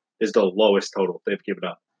 49ers is the lowest total they've given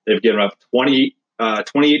up. They've given up 28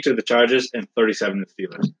 to the Chargers and 37 to the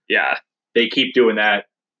Steelers. Yeah. They keep doing that.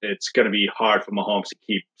 It's going to be hard for Mahomes to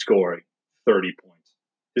keep scoring 30 points.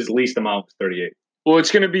 His least amount was 38. Well,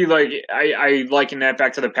 it's going to be like I liken that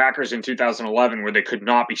back to the Packers in 2011 where they could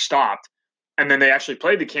not be stopped. And then they actually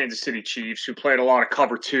played the Kansas City Chiefs, who played a lot of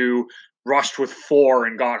cover 2, rushed with 4,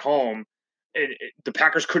 and got home. And the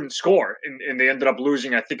Packers couldn't score, and they ended up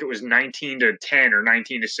losing. I think it was 19-10 or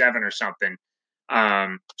 19-7 or something.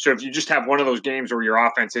 So if you just have one of those games where your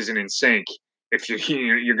offense isn't in sync, if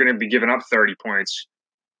you're going to be giving up 30 points,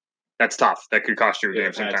 that's tough. That could cost you a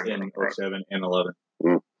game sometime. In 07 and 11.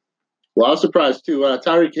 Well, I was surprised too.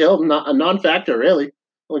 Tyreek Hill, not a non-factor really.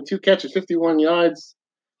 Only 2 catches, 51 yards.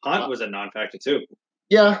 Hunt was a non-factor too.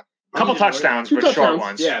 Yeah. A couple touchdowns, but touchdowns. short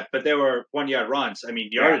ones. Yeah, but they were 1-yard runs. I mean,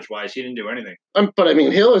 yardage-wise, he didn't do anything. But I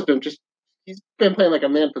mean, Hill has been he's been playing like a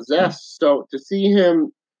man possessed. So to see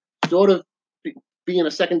him sort of be in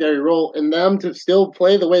a secondary role and them to still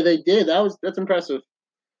play the way they did, that's impressive.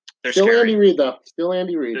 They're still scary. Andy Reid though. Still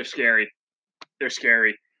Andy Reid. They're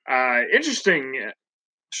scary. Interesting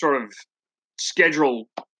sort of schedule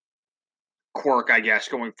quirk, I guess,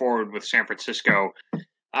 going forward with San Francisco.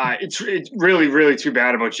 It's really, really too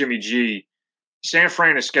bad about Jimmy G. San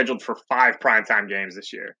Fran is scheduled for 5 primetime games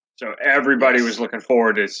this year. So everybody was looking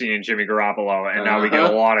forward to seeing Jimmy Garoppolo, and now we get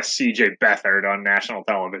a lot of C.J. Beathard on national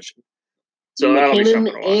television. So that'll be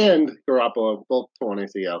something to watch. And Garoppolo both torn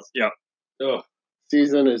ACLs. Yep. Ugh.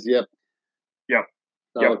 Season is, Not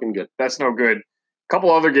looking good. That's no good. A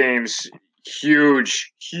couple other games,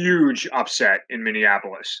 huge upset in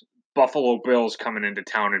Minneapolis. Buffalo Bills coming into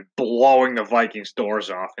town and blowing the Vikings' doors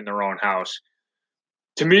off in their own house.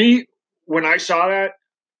 To me, when I saw that,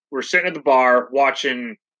 we're sitting at the bar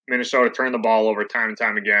watching Minnesota turn the ball over time and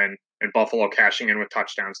time again, and Buffalo cashing in with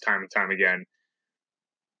touchdowns time and time again.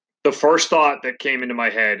 The first thought that came into my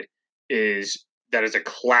head is that is a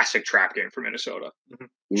classic trap game for Minnesota.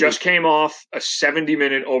 Mm-hmm. Just came off a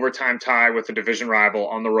 70-minute overtime tie with a division rival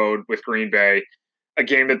on the road with Green Bay. A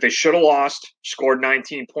game that they should have lost, scored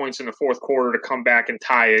 19 points in the fourth quarter to come back and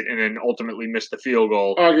tie it, and then ultimately missed the field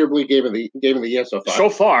goal. Arguably game of the year so far. So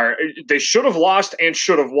far, they should have lost and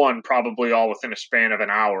should have won probably all within a span of an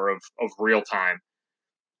hour of real time.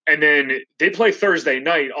 And then they play Thursday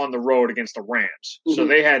night on the road against the Rams. Mm-hmm. So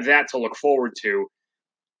they had that to look forward to.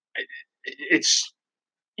 It's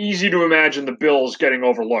easy to imagine the Bills getting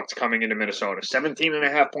overlooked coming into Minnesota.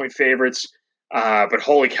 17.5-point favorites, but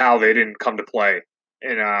holy cow, they didn't come to play.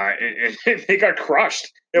 And they got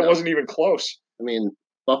crushed. It wasn't even close. I mean,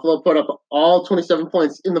 Buffalo put up all 27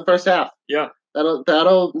 points in the first half. Yeah.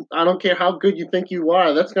 That'll. I don't care how good you think you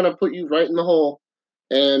are. That's going to put you right in the hole.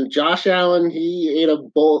 And Josh Allen, he ate a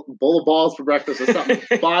bowl of balls for breakfast or something.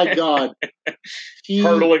 By God,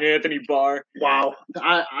 hurdling Anthony Barr. Wow,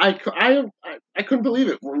 I couldn't believe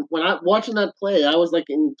it when I watching that play. I was like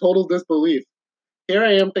in total disbelief. Here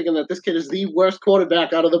I am thinking that this kid is the worst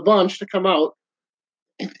quarterback out of the bunch to come out.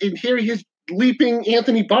 And here he is leaping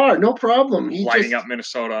Anthony Barr, no problem. Lighting up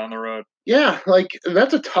Minnesota on the road. Yeah, like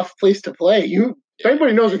that's a tough place to play.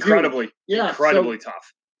 Everybody knows it's incredibly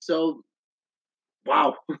tough. So,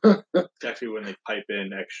 wow. It's actually when they pipe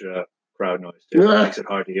in extra crowd noise too. It makes it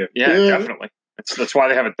hard to hear. Yeah, definitely. That's why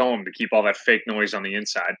they have a dome to keep all that fake noise on the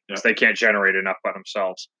inside because they can't generate enough by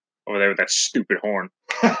themselves over there with that stupid horn.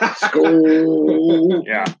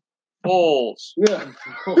 Yeah. Bulls. Yeah.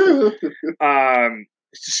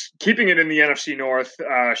 Keeping it in the NFC North,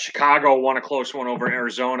 Chicago won a close one over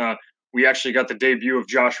Arizona. We actually got the debut of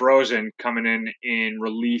Josh Rosen coming in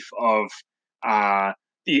relief of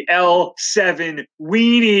the L7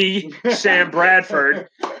 weenie Sam Bradford,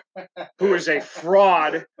 who is a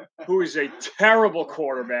fraud, who is a terrible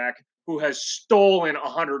quarterback, who has stolen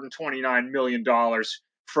 $129 million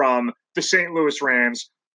from the St. Louis Rams,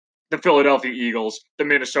 the Philadelphia Eagles, the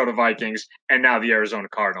Minnesota Vikings, and now the Arizona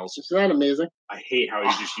Cardinals. Isn't that amazing? I hate how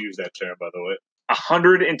you just used that term, by the way.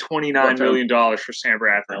 $129 million for Sam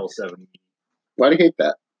Bradford. L7. Why do you hate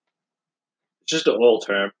that? It's just an old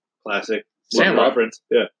term. Classic. Sam reference.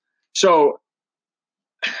 Yeah. So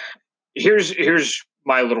here's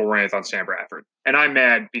my little rant on Sam Bradford. And I'm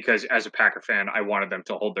mad because as a Packer fan, I wanted them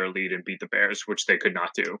to hold their lead and beat the Bears, which they could not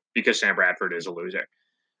do because Sam Bradford is a loser.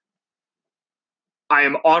 I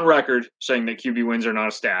am on record saying that QB wins are not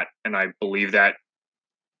a stat, and I believe that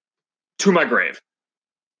to my grave.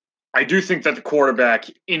 I do think that the quarterback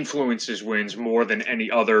influences wins more than any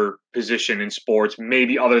other position in sports,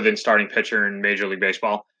 maybe other than starting pitcher in Major League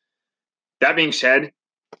Baseball. That being said,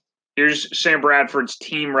 here's Sam Bradford's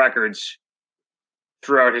team records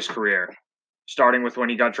throughout his career, starting with when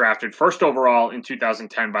he got drafted first overall in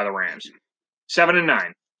 2010 by the Rams.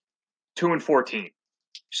 7-9, 2-14,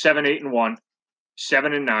 7-8-1,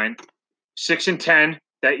 7-9, 6-10.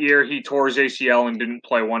 That year he tore his ACL and didn't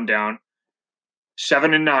play one down.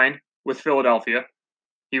 7-9 with Philadelphia.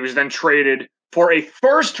 He was then traded for a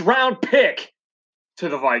first-round pick to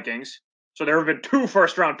the Vikings. So there have been 2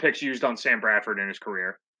 first-round picks used on Sam Bradford in his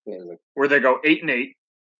career, where they go 8-8.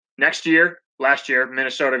 Last year,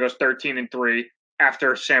 Minnesota goes 13-3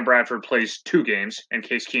 after Sam Bradford plays 2 games, and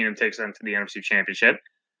Case Keenum takes them to the NFC Championship.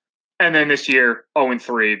 And then this year,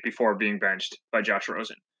 0-3 before being benched by Josh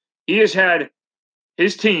Rosen. He has had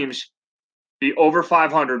his teams be over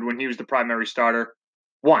 500 when he was the primary starter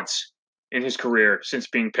once in his career since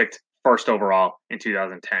being picked first overall in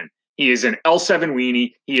 2010. He is an L7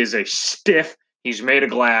 weenie. He is a stiff. He's made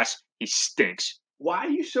of glass. He stinks. Why are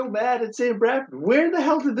you so mad at Sam Bradford? Where the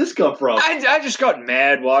hell did this come from? I just got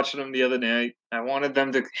mad watching them the other night. I wanted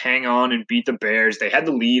them to hang on and beat the Bears. They had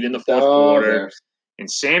the lead in the fourth quarter. Bears. And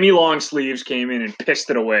Sammy Longsleeves came in and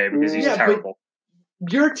pissed it away because he's terrible.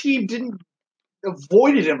 Your team didn't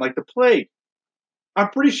avoided him like the plague. I'm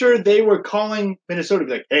pretty sure they were calling Minnesota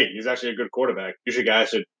like, hey, he's actually a good quarterback. You guys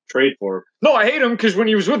should trade for him. No, I hate him because when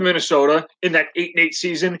he was with Minnesota in that 8-8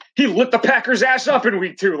 season, he lit the Packers' ass up in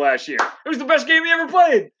week 2 last year. It was the best game he ever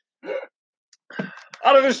played.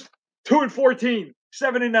 Out of his 2-14,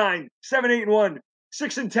 7-9, 7-8-1,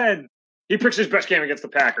 6-10, he picks his best game against the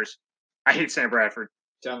Packers. I hate Sam Bradford.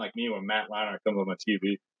 Sound like me when Matt Leinart comes on my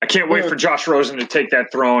TV. I can't wait for Josh Rosen to take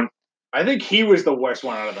that throne. I think he was the worst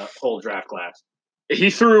one out of the whole draft class. He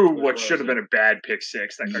threw what should have been a bad pick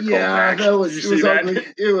 6 that got called back. That was ugly.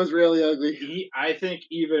 It was really ugly. I think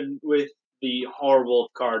even with the horrible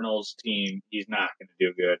Cardinals team, he's not going to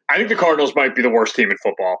do good. I think the Cardinals might be the worst team in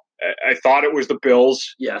football. I thought it was the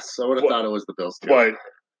Bills. Yes, I would have thought it was the Bills too. But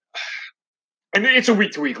and it's a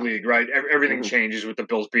week-to-week league, right? Everything changes with the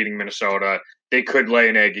Bills beating Minnesota. They could lay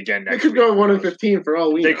an egg again next week. They could go 1-15 for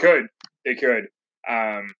all we know. They could.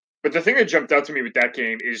 But the thing that jumped out to me with that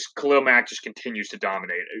game is Khalil Mack just continues to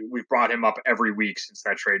dominate. We've brought him up every week since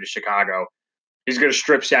that trade to Chicago. He's got a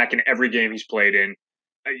strip sack in every game he's played in.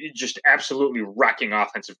 Just absolutely wrecking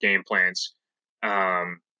offensive game plans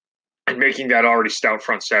and making that already stout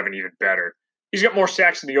front 7 even better. He's got more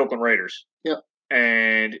sacks than the Oakland Raiders. Yep.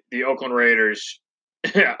 And the Oakland Raiders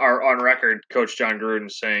are on record, Coach John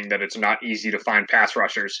Gruden saying that it's not easy to find pass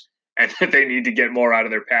rushers and that they need to get more out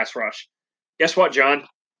of their pass rush. Guess what, John?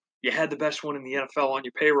 You had the best one in the NFL on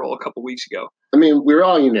your payroll a couple weeks ago. I mean, we were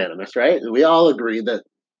all unanimous, right? We all agree that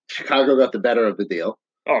Chicago got the better of the deal.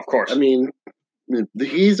 Oh, of course. I mean,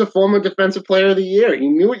 he's a former defensive player of the year. He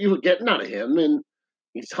knew what you were getting out of him, and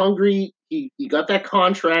he's hungry. He got that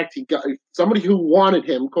contract. He got somebody who wanted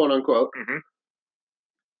him, quote unquote.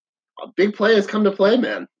 Big players come to play,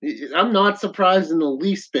 man. I'm not surprised in the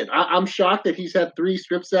least bit. I'm shocked that he's had 3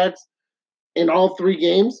 strip sacks in all 3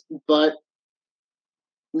 games, but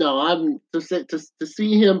no, I'm to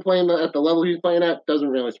see him playing at the level he's playing at doesn't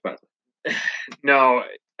really surprise me. No,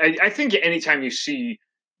 I think anytime you see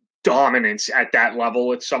dominance at that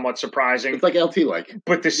level, it's somewhat surprising. It's like LT-like.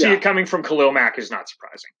 But to see it coming from Khalil Mack is not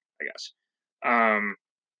surprising, I guess.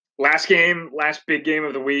 Last big game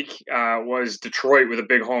of the week was Detroit with a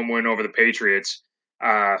big home win over the Patriots.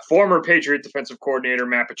 Former Patriot defensive coordinator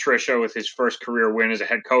Matt Patricia with his first career win as a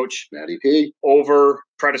head coach Matty P. over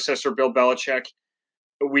predecessor Bill Belichick.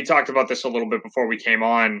 We talked about this a little bit before we came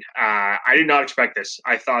on. I did not expect this.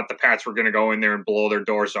 I thought the Pats were going to go in there and blow their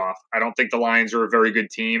doors off. I don't think the Lions are a very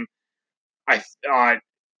good team. I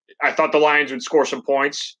thought the Lions would score some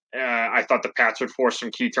points. I thought the Pats would force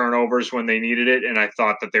some key turnovers when they needed it, and I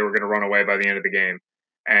thought that they were going to run away by the end of the game.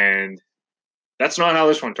 And that's not how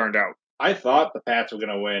this one turned out. I thought the Pats were going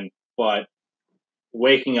to win, but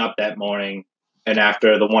waking up that morning and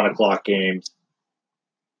after the 1 o'clock games,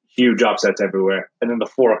 huge upsets everywhere. And then the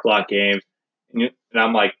 4 o'clock games, and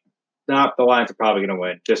I'm like, nah, the Lions are probably going to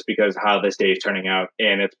win just because how this day is turning out,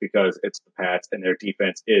 and it's because it's the Pats, and their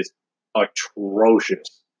defense is atrocious.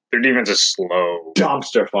 Their defense is slow.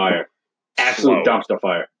 Dumpster fire. Absolute dumpster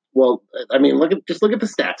fire. Well, I mean, look at the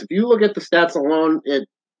stats. If you look at the stats alone,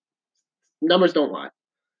 numbers don't lie.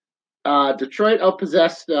 Detroit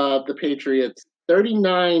outpossessed the Patriots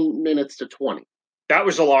 39 minutes to 20. That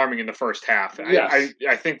was alarming in the first half. Yes.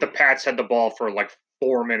 I think the Pats had the ball for like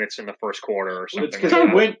 4 minutes in the first quarter or something. It's because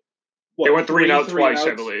they went 3 and out twice,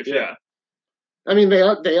 I believe. Yeah. I mean,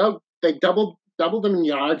 they doubled them in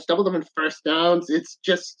yards, doubled them in first downs. It's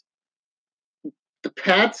just the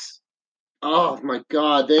Pats. Oh my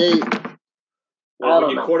God, Well,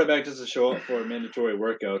 when your quarterback doesn't show up for mandatory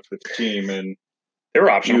workouts with the team, and they're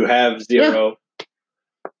optional. You have zero.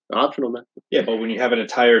 Optional, man. Yeah, but when you have an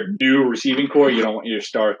entire new receiving core, you don't want your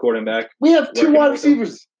star quarterback. We have 2 wide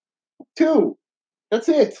receivers. 2. That's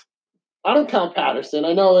it. I don't count Patterson.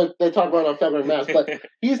 I know they talk about covering mass, but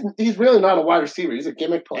he's really not a wide receiver. He's a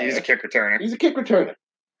gimmick player. He's a kick returner.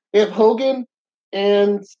 They have Hogan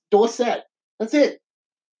and Dorsett. That's it.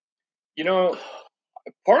 You know,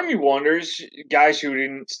 part of me wonders, guys who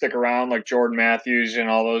didn't stick around, like Jordan Matthews and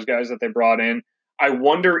all those guys that they brought in, I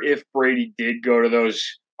wonder if Brady did go to those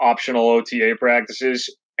optional OTA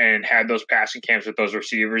practices and had those passing camps with those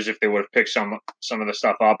receivers, if they would have picked some of the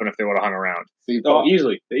stuff up and if they would have hung around.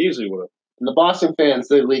 Easily. They easily would have. And the Boston fans,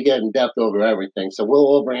 we get in depth over everything, so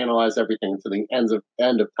we'll overanalyze everything to the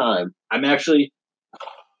end of time. I'm actually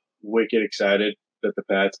wicked excited that the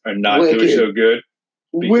Pats are not doing so good.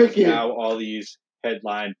 Because now all these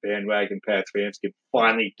headline bandwagon Pats fans can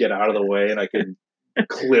finally get out of the way, and I can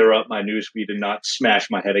clear up my newsfeed and not smash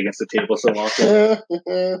my head against the table so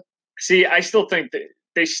often. See, I still think that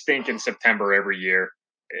they stink in September every year.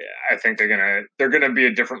 I think they're gonna be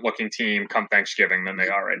a different looking team come Thanksgiving than they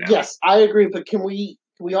are right now. Yes, I agree. But can we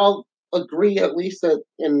all agree at least that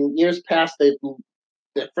in years past the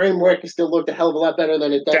framework has still looked a hell of a lot better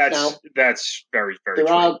than it does now? That's very, very true.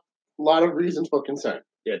 There are a lot of reasons for concern.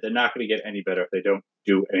 Yeah, they're not going to get any better if they don't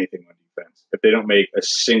do anything on defense. If they don't make a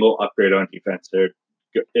single upgrade on defense,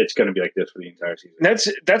 it's going to be like this for the entire season.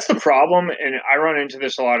 That's the problem, and I run into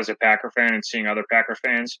this a lot as a Packer fan and seeing other Packer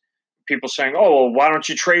fans. People saying, "Oh, well, why don't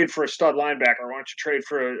you trade for a stud linebacker? Why don't you trade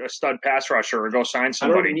for a stud pass rusher or go sign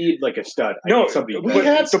somebody?" I don't need like a stud. I need somebody.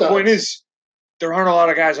 But the point is, there aren't a lot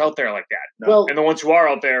of guys out there like that. No. Well, and the ones who are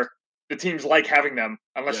out there, the teams like having them,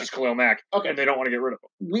 unless it's Khalil Mack, and they don't want to get rid of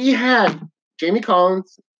them. We had Jamie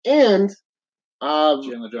Collins and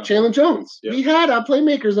Chandler Jones. Yep. We had our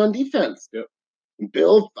playmakers on defense. Yep.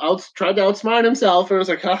 Bill tried to outsmart himself and was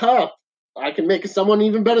like, haha, I can make someone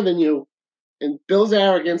even better than you. And Bill's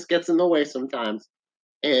arrogance gets in the way sometimes.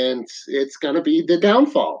 And it's going to be the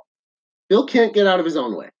downfall. Bill can't get out of his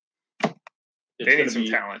own way. They need some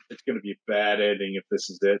talent. It's going to be a bad ending if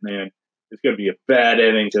this is it, man. It's going to be a bad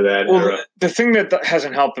ending to that era. The thing that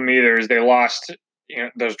hasn't helped them either is they lost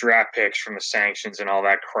those draft picks from the sanctions and all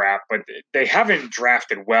that crap, but they haven't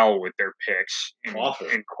drafted well with their picks in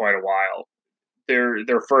quite a while.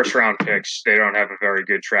 Their first round picks, they don't have a very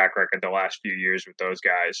good track record the last few years with those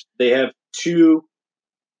guys. They have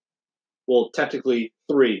technically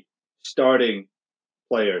 3 starting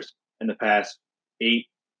players in the past 8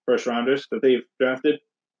 first rounders that they've drafted.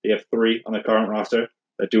 They have 3 on the current roster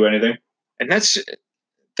that do anything. And that's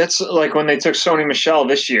like when they took Sony Michel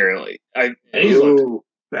this year. He looked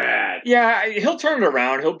bad. Yeah, he'll turn it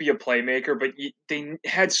around. He'll be a playmaker, but they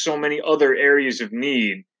had so many other areas of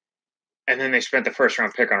need. And then they spent the first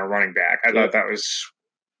round pick on a running back. I thought that was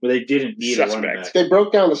they didn't need a running back. They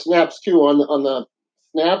broke down the snaps too. On the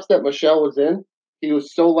snaps that Michelle was in, he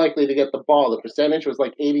was so likely to get the ball. The percentage was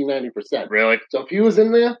like 80-90%. Really? So if he was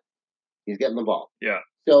in there, he's getting the ball. Yeah.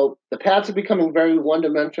 So the Pats are becoming very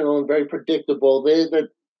one-dimensional and very predictable.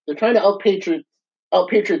 They're trying to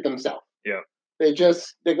out-patriot themselves. Yeah. They're going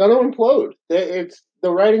to implode.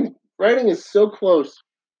 The writing is so close.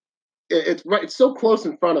 It's so close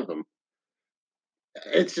in front of them.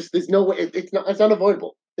 It's just there's no way. It's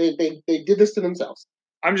unavoidable. They did this to themselves.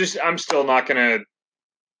 I'm still not gonna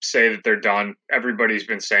say that they're done. Everybody's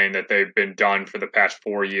been saying that they've been done for the past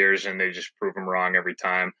 4 years, and they just prove them wrong every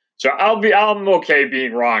time. So I'm okay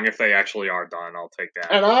being wrong if they actually are done. I'll take that.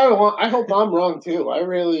 And I hope I'm wrong too. I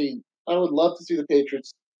would love to see the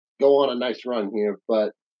Patriots go on a nice run here,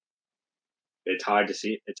 but it's hard to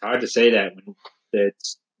see. It's hard to say that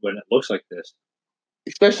when it looks like this.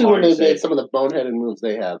 Especially when they made some of the boneheaded moves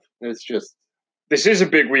they have. It's just... This is a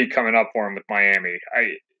big week coming up for them with Miami.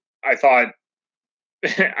 I thought...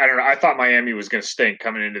 I don't know. I thought Miami was going to stink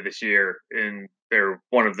coming into this year, and they're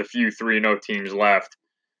one of the few 3-0 teams left.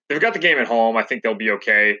 They've got the game at home. I think they'll be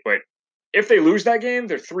okay. But if they lose that game,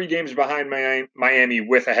 they're 3 games behind Miami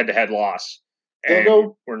with a head-to-head loss. And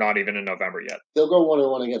we're not even in November yet. They'll go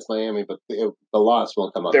 1-1 against Miami, but the loss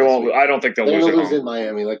won't come up. They won't. I don't think they'll lose. They'll lose in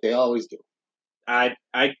Miami like they always do. I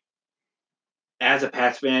as a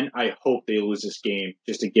Pats fan, I hope they lose this game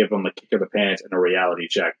just to give them a kick of the pants and a reality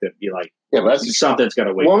check that be like, yeah, but something's got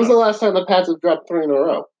to wake up. When was the last time the Pats have dropped 3 in a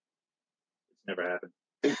row? It's never happened.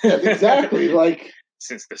 Exactly, like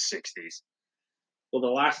since the 60s. Well, the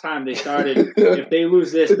last time they started, if they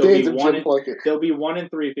lose this, The they'll days be of one. Jim Plunkett. They'll be 1-3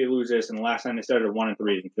 if they lose this, and the last time they started 1-3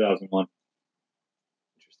 is in 2001.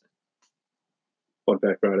 Interesting. Fun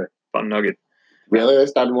fact Friday. Fun nugget. Really? They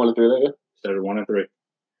started 1-3 that year? Started 1-3.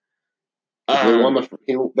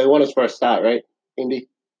 They won his first start, right? Indy.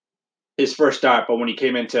 His first start, but when he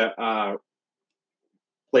came into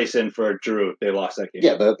place in for Drew, they lost that game.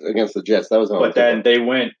 Yeah, against the Jets. That was. But then they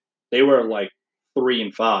went. They were like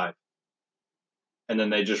 3-5, and then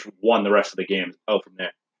they just won the rest of the games out from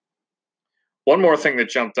there. One more thing that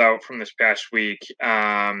jumped out from this past week,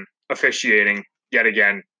 officiating, yet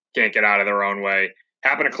again, can't get out of their own way.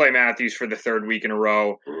 Happened to Clay Matthews for the third week in a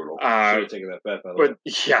row. Should have taken that bet, by the way.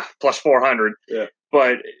 Yeah, plus 400. Yeah.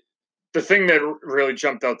 But the thing that really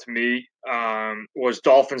jumped out to me was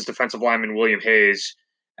Dolphins defensive lineman William Hayes.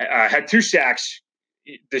 Had 2 sacks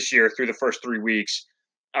this year through the first 3 weeks.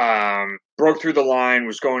 Broke through the line,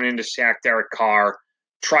 was going in to sack Derek Carr.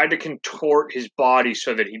 Tried to contort his body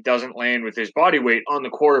so that he doesn't land with his body weight on the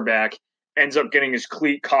quarterback. Ends up getting his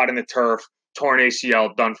cleat caught in the turf, torn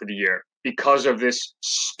ACL, done for the year. Because of this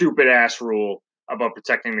stupid-ass rule about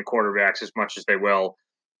protecting the quarterbacks as much as they will.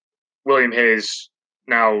 William Hayes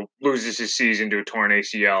now loses his season to a torn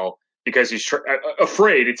ACL because he's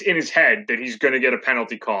afraid, it's in his head, that he's going to get a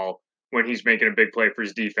penalty call when he's making a big play for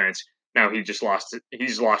his defense. Now he's lost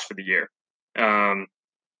for the year.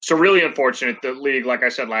 So really unfortunate. The league, like I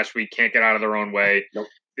said last week, can't get out of their own way. Nope.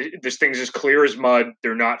 This thing's as clear as mud.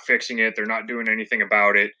 They're not fixing it. They're not doing anything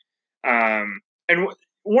about it. And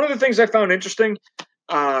one of the things I found interesting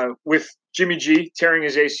with Jimmy G tearing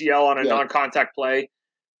his ACL on a non-contact play,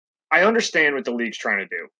 I understand what the league's trying to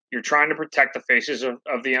do. You're trying to protect the faces of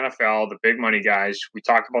the NFL, the big money guys. We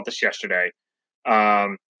talked about this yesterday.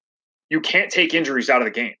 You can't take injuries out of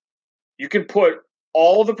the game. You can put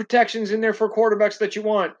all the protections in there for quarterbacks that you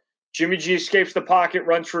want. Jimmy G escapes the pocket,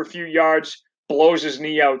 runs for a few yards, blows his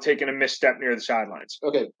knee out, taking a misstep near the sidelines.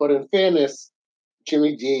 Okay, but in fairness,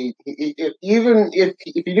 Jimmy G, even if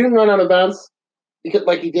he didn't run out of bounds,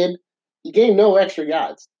 like he did, he gained no extra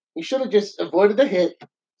yards. He should have just avoided the hit.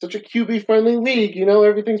 Such a QB-friendly league,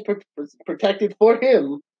 everything's protected for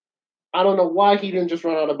him. I don't know why he didn't just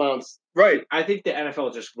run out of bounds. Right. I think the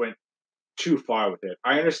NFL just went too far with it.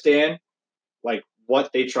 I understand,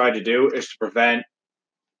 what they tried to do is to prevent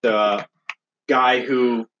the guy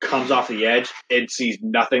who comes off the edge and sees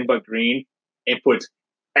nothing but green and puts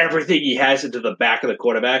everything he has into the back of the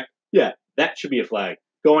quarterback. Yeah, that should be a flag.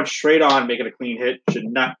 Going straight on, making a clean hit should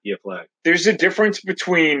not be a flag. There's a difference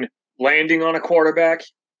between landing on a quarterback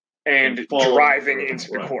and driving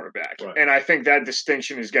into the quarterback. Right. And I think that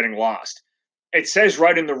distinction is getting lost. It says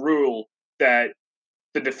right in the rule that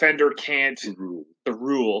the defender can't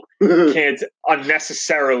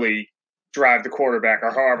unnecessarily drive the quarterback,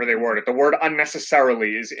 or however they word it. The word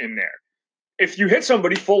unnecessarily is in there. If you hit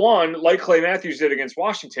somebody full on, like Clay Matthews did against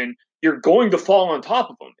Washington, you're going to fall on top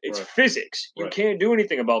of them. It's physics. You can't do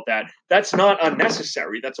anything about that. That's not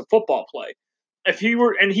unnecessary. That's a football play.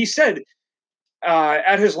 And he said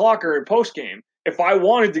at his locker in postgame, if I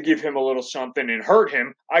wanted to give him a little something and hurt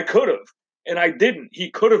him, I could have. And I didn't. He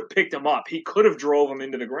could have picked him up. He could have drove him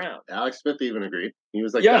into the ground. Alex Smith even agreed. He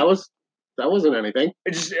was like, that wasn't anything.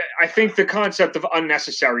 I think the concept of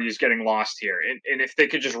unnecessary is getting lost here. And if they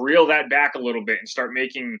could just reel that back a little bit and start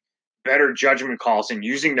making better judgment calls and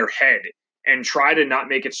using their head and try to not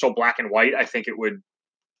make it so black and white, I think it would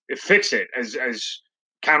fix it, as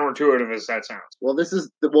counterintuitive as that sounds. Well,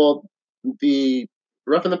 the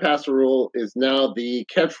rough in the passer rule is now the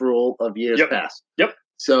catch rule of years past. Yep.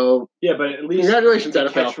 So but at least congratulations, the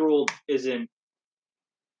NFL. Catch rule isn't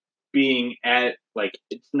being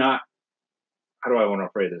it's not. How do I want to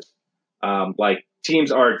phrase this?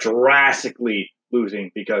 Teams are drastically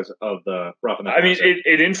losing because of the rough in the passer. I mean,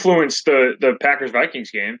 it influenced the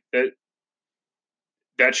Packers-Vikings game.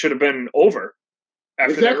 That should have been over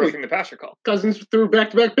after that roughing the passer call. Cousins threw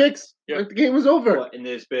back-to-back picks. Yep. The game was over. And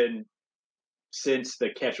there's been, since the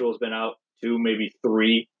catch rule has been out, 2, maybe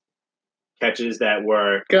 3 catches that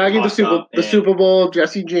were. Can I give the Super Bowl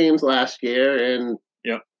Jesse James last year? And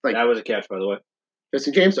that was a catch, by the way.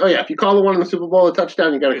 Jesse James. Oh yeah, if you call the one in the Super Bowl a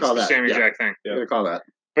touchdown, you got to call that. It's the same exact thing. You got to call that.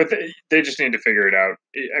 But they just need to figure it out.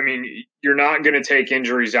 I mean, you're not going to take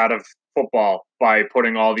injuries out of football by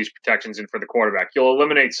putting all these protections in for the quarterback. You'll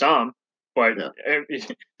eliminate some, but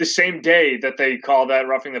the same day that they call that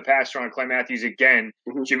roughing the passer on Clay Matthews again,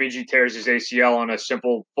 Jimmy G tears his ACL on a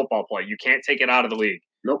simple football play. You can't take it out of the league.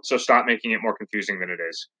 Nope. So stop making it more confusing than it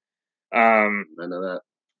is. I know that.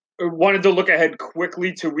 Wanted to look ahead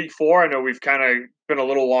quickly to week 4. I know we've kind of been a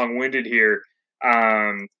little long-winded here.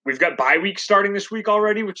 We've got bye weeks starting this week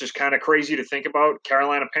already, which is kind of crazy to think about.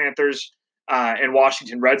 Carolina Panthers and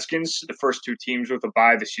Washington Redskins, the first two teams with a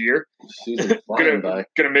bye this year. Season flying by.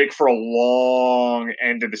 Gonna make for a long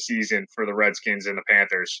end of the season for the Redskins and the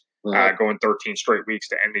Panthers, going 13 straight weeks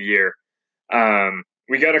to end the year.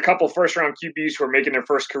 We got a couple first-round QBs who are making their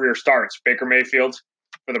first career starts. Baker Mayfield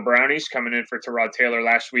for the Brownies, coming in for Tyrod Taylor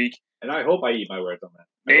last week. And I hope I eat my words on that.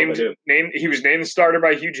 He was named the starter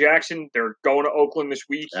by Hugh Jackson. They're going to Oakland this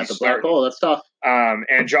week. At the Black Hole, that's tough.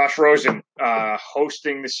 And Josh Rosen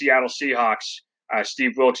hosting the Seattle Seahawks.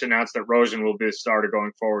 Steve Wilkes announced that Rosen will be the starter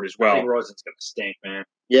going forward as well. I think Rosen's going to stink, man.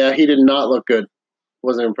 Yeah, he did not look good.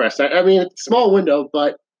 Wasn't impressed. I mean, small window,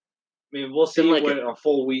 but we'll see what a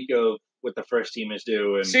full week of what the first team is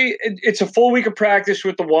doing. See, it's a full week of practice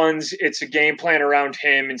with the ones. It's a game plan around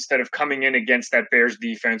him instead of coming in against that Bears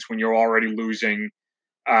defense when you're already losing.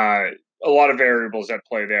 A lot of variables at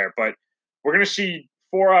play there. But we're going to see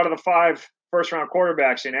 4 out of the 5 first-round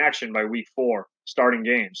quarterbacks in action by week 4, starting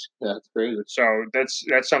games. Yeah, that's crazy. So that's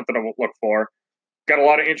something to look for. Got a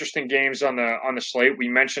lot of interesting games on the slate. We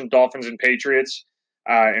mentioned Dolphins and Patriots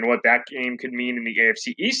and what that game could mean in the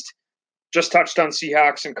AFC East. Just touched on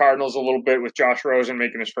Seahawks and Cardinals a little bit with Josh Rosen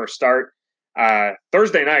making his first start.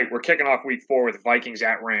 Thursday night, we're kicking off week 4 with Vikings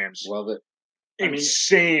at Rams. Love it.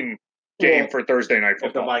 Insane game for Thursday night football.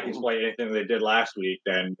 If the Vikings play anything they did last week,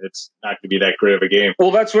 then it's not going to be that great of a game.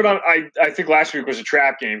 Well, that's what I think last week was a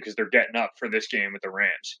trap game because they're getting up for this game with the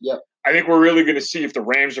Rams. Yep. I think we're really going to see if the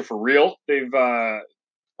Rams are for real. I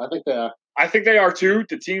think they are. I think they are too.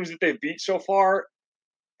 The teams that they've beat so far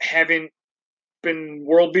haven't been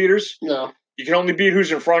world beaters. No. You can only beat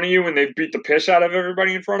who's in front of you, and they've beat the piss out of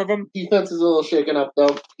everybody in front of them. Defense is a little shaken up,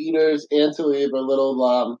 though. Peters and Talib are a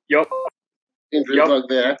little injury bug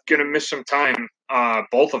there. Going to miss some time.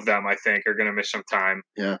 Both of them, I think, are going to miss some time.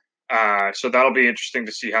 Yeah. So that'll be interesting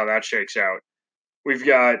to see how that shakes out. We've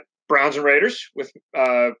got Browns and Raiders with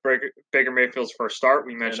Baker Mayfield's first start.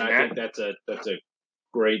 We mentioned that. I think that's a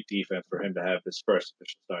great defense for him to have his first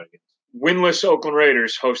official start against. Winless Oakland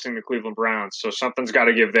Raiders hosting the Cleveland Browns, so something's got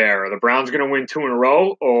to give there. Are the Browns going to win 2 in a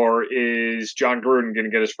row, or is John Gruden going to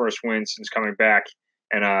get his first win since coming back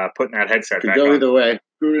and putting that headset back on? Go either way.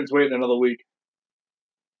 Gruden's waiting another week.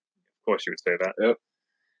 Of course you would say that. Yep.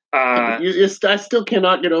 I still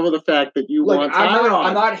cannot get over the fact that you want Tyrod.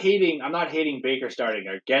 I'm not hating Baker starting.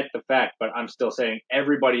 I get the fact, but I'm still saying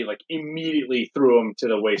everybody immediately threw him to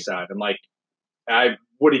the wayside. I'm I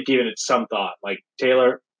would have given it some thought.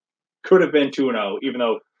 Taylor could have been 2-0, even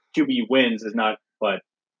though QB wins is not. But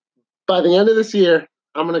by the end of this year,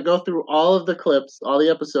 I'm going to go through all of the clips, all the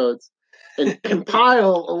episodes, and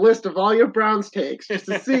compile a list of all your Browns takes just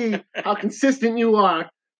to see how consistent you are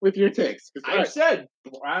with your takes. I said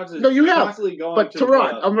Browns is constantly going but to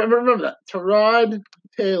Tyrod, remember that. Tyrod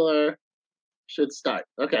Taylor should start.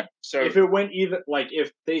 Okay. So if it went either,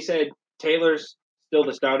 if they said Taylor's still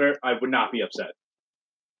the starter, I would not be upset.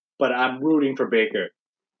 But I'm rooting for Baker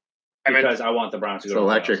because I want the Browns to go. It's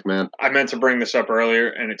electric, man. I meant to bring this up earlier,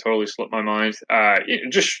 and it totally slipped my mind.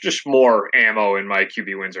 Just more ammo in my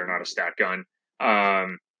QB wins are not a stat gun.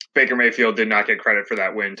 Baker Mayfield did not get credit for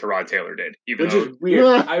that win. Tyrod Taylor did. Which is weird.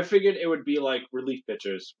 I figured it would be like relief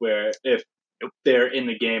pitchers, where if they're in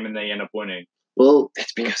the game and they end up winning. Well,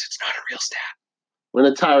 it's because it's not a real stat. When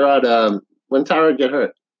did Tyrod get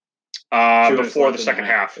hurt? Before the second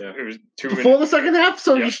half. Yeah. It was 2 Before the second half?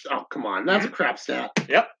 So yeah. Come on. That's a crap stat.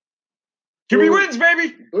 Yep. QB wins,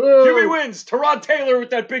 baby. QB wins. Tyrod Taylor with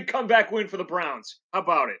that big comeback win for the Browns. How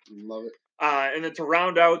about it? Love it. And then to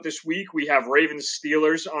round out this week, we have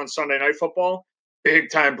Ravens-Steelers on Sunday Night Football.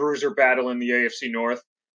 Big-time bruiser battle in the AFC North.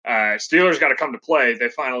 Steelers got to come to play. They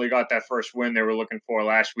finally got that first win they were looking for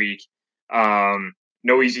last week.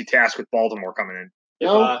 No easy task with Baltimore coming in.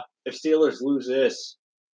 If Steelers lose this,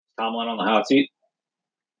 Tomlin on the hot seat?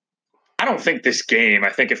 I don't think this game.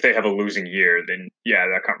 I think if they have a losing year, then, yeah,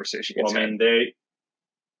 that conversation gets they're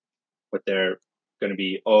going to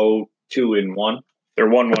be 0-2-1. They're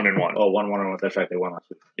 1-1-1. Oh, 1-1-1. That's right. They won last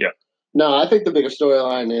week. Yeah. No, I think the bigger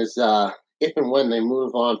storyline is if and when they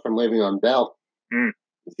move on from Le'Veon Bell.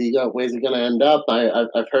 Where's he going to end up?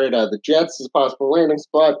 I've heard the Jets is a possible landing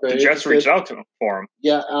spot. The Jets reached out to him for him.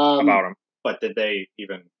 Yeah. About him. But did they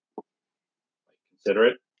even consider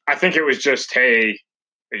it? I think it was just, hey,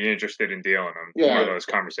 are you interested in dealing him? Yeah. One of those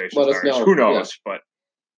conversations. Know. Who knows? Yeah.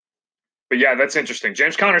 But yeah, that's interesting.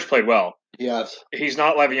 James Conner's played well. Yes. He's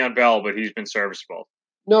not Le'Veon Bell, but he's been serviceable.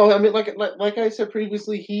 No, I mean, like I said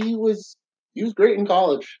previously, he was great in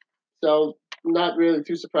college. So I'm not really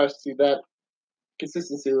too surprised to see that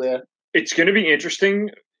consistency there. It's going to be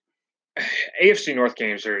interesting. AFC North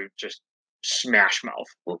games are just smash mouth.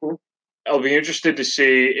 Mhm. I'll be interested to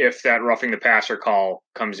see if that roughing the passer call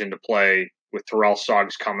comes into play with Terrell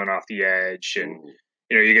Suggs coming off the edge. And,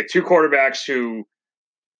 you get two quarterbacks who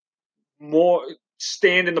more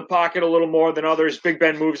stand in the pocket a little more than others. Big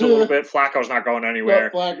Ben moves a little bit. Flacco's not going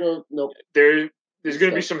anywhere. No, Flacco, nope. There's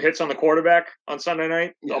going to be some hits on the quarterback on Sunday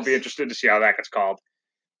night. Yes. I'll be interested to see how that gets called.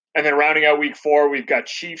 And then rounding out week 4, we've got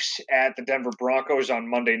Chiefs at the Denver Broncos on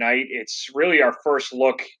Monday night. It's really our first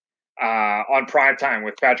look on primetime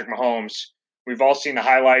with Patrick Mahomes. We've all seen the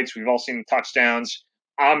highlights. We've all seen the touchdowns.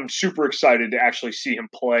 I'm super excited to actually see him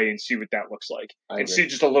play and see what that looks like. And see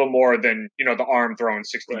just a little more than, the arm throwing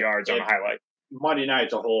 60 yards on a highlight. Monday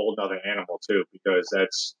night's a whole other animal, too,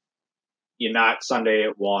 because you're not Sunday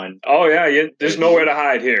at 1. Oh, yeah. There's nowhere to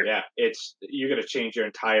hide here. Yeah, you're going to change your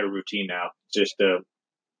entire routine now just to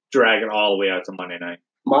drag it all the way out to Monday night.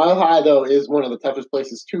 Mile High, though, is one of the toughest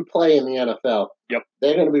places to play in the NFL. Yep.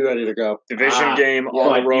 They're going to be ready to go. Division game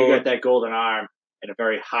on the road. You got that golden arm in a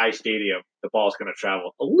very high stadium. The ball's going to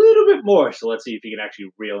travel a little bit more, so let's see if he can actually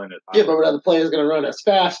reel in his power. Yeah, but the player's going to run as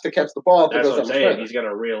fast to catch the ball. That's what I'm saying. He's going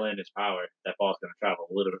to reel in his power. That ball's going to travel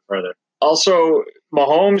a little bit further. Also,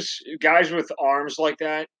 Mahomes, guys with arms like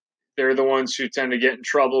that, they're the ones who tend to get in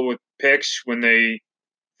trouble with picks when they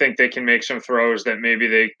think they can make some throws that maybe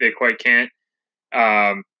they quite can't.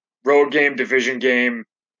 Road game, division game,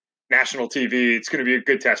 national TV. It's going to be a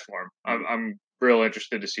good test for him. I'm real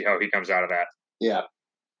interested to see how he comes out of that. Yeah,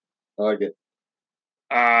 I like it.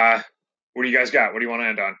 What do you guys got? What do you want to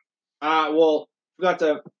end on? Well, forgot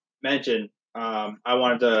to mention. I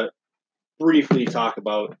wanted to briefly talk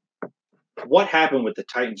about what happened with the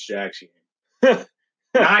Titans-Jags game.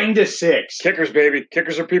 9-6. Kickers, baby.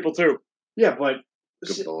 Kickers are people too. Yeah, but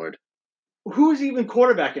Good Lord. Who's even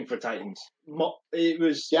quarterbacking for Titans? It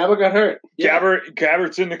was Gabbert got hurt. Yeah.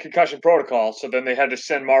 Gabbert's in the concussion protocol, so then they had to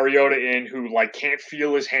send Mariota in, who can't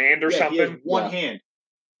feel his hand or something. He had one hand.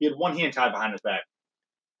 He had one hand tied behind his back.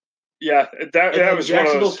 Yeah, that was Jacksonville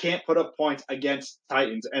one of those. Can't put up points against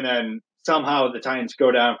Titans, and then somehow the Titans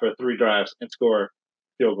go down for 3 drives and score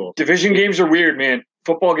field goals. Division games are weird, man.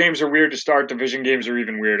 Football games are weird to start. Division games are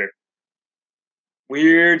even weirder.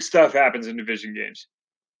 Weird stuff happens in division games.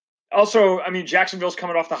 Also, Jacksonville's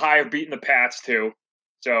coming off the high of beating the Pats, too.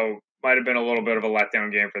 So, might have been a little bit of a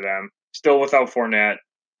letdown game for them. Still without Fournette.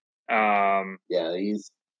 Yeah,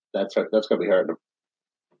 that's going to be hard.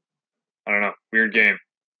 I don't know. Weird game.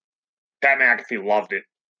 Pat McAfee loved it.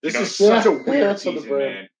 This is such a weird season,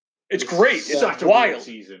 man. It's great. It's such wild. a weird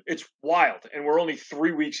season. It's wild. And we're only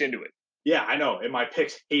 3 weeks into it. Yeah, I know. And my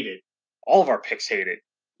picks hate it. All of our picks hate it.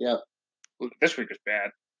 Yeah. This week was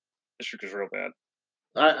bad. This week was real bad.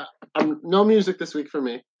 I'm no music this week for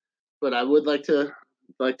me, but I would like to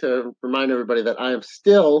remind everybody that I am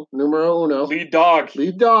still numero uno. Lead dog.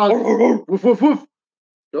 Woof, woof, woof.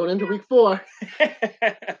 Going into week 4.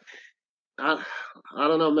 I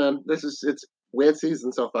don't know, man. It's weird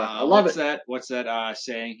season so far. I love it. What's that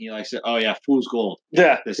saying? He likes it. Oh yeah, fool's gold.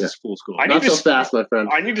 Yeah. This is fool's gold. Not so fast, my friend.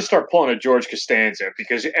 I need to start pulling a George Costanza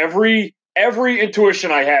because every intuition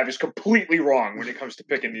I have is completely wrong when it comes to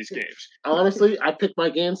picking these games. Honestly, I pick my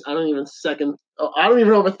games. I don't even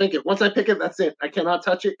overthink it. Once I pick it, that's it. I cannot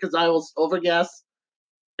touch it because I will overguess,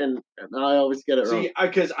 and I always get it wrong. See,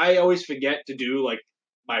 because I always forget to do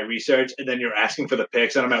my research, and then you're asking for the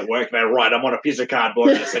picks, and I'm at work, and I'm on a piece of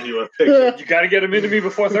cardboard and send you a picture. You got to get them into me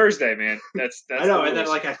before Thursday, man. That's I know, and then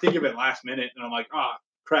I think of it last minute, and I'm like, oh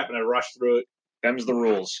crap, and I rush through it. Them's the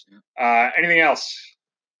rules. Anything else?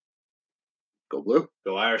 Go Blue.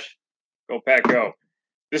 Go Irish. Go Pack, go.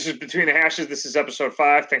 This is Between the Hashes. This is episode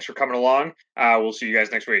 5. Thanks for coming along. We'll see you guys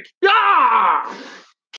next week. Yeah!